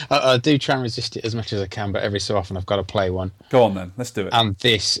 I do try and resist it as much as I can, but every so often I've got to play one. Go on then, let's do it. And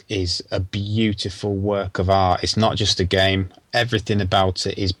this is a beautiful work of art. It's not just a game. Everything about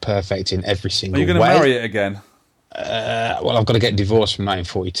it is perfect in every single way. Are you going to marry it again? Well, I've got to get divorced from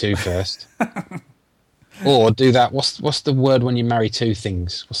 1942 first. Or do that. What's the word when you marry two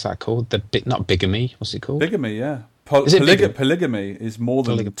things? What's that called? Not bigamy. What's it called? Bigamy, yeah. Polygamy is more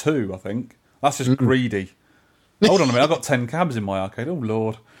than two, I think. That's just greedy. Hold on a minute, I've got 10 cabs in my arcade. Oh,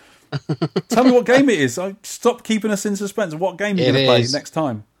 Lord. Tell me what game it is. Stop keeping us in suspense. What game are you going to play next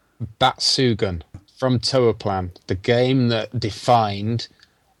time? Batsugan from Toaplan, the game that defined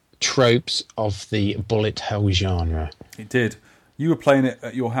tropes of the bullet hell genre. It did. You were playing it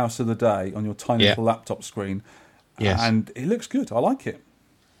at your house the other day on your tiny little laptop screen. Yes. And it looks good. I like it.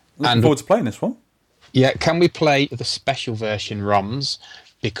 Looking forward to playing this one. Yeah, can we play the special version ROMs?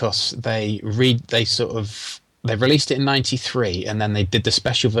 Because they released it in 93 and then they did the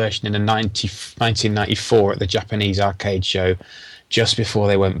special version in 1994 at the Japanese arcade show just before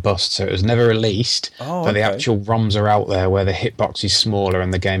they went bust. So it was never released, but the actual ROMs are out there where the hitbox is smaller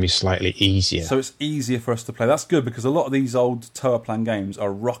and the game is slightly easier. So it's easier for us to play. That's good because a lot of these old Toaplan games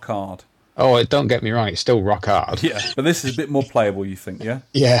are rock hard. Oh, don't get me wrong, it's still rock hard. Yeah, but this is a bit more playable, you think, yeah?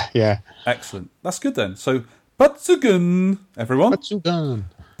 Yeah. Excellent. That's good then. So, Batsugan, everyone. Batsugan.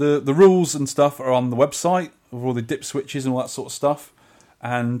 The rules and stuff are on the website with all the dip switches and all that sort of stuff.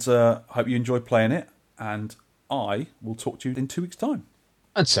 And I hope you enjoy playing it. And I will talk to you in 2 weeks' time.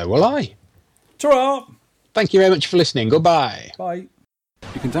 And so will I. Ta-ra! Thank you very much for listening. Goodbye. Bye.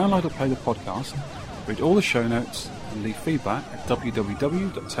 You can download or play the podcast, read all the show notes, and leave feedback at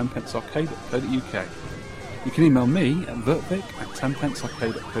www.tenpencearcade.co.uk. You can email me at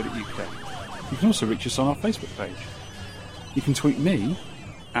vertvic@tenpencearcade.co.uk. You can also reach us on our Facebook page. You can tweet me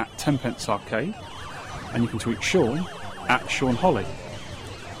at tenpencearcade, and you can tweet Sean at Sean Holly.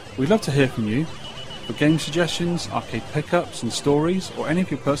 We'd love to hear from you for game suggestions, arcade pickups and stories, or any of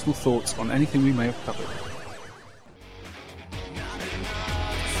your personal thoughts on anything we may have covered.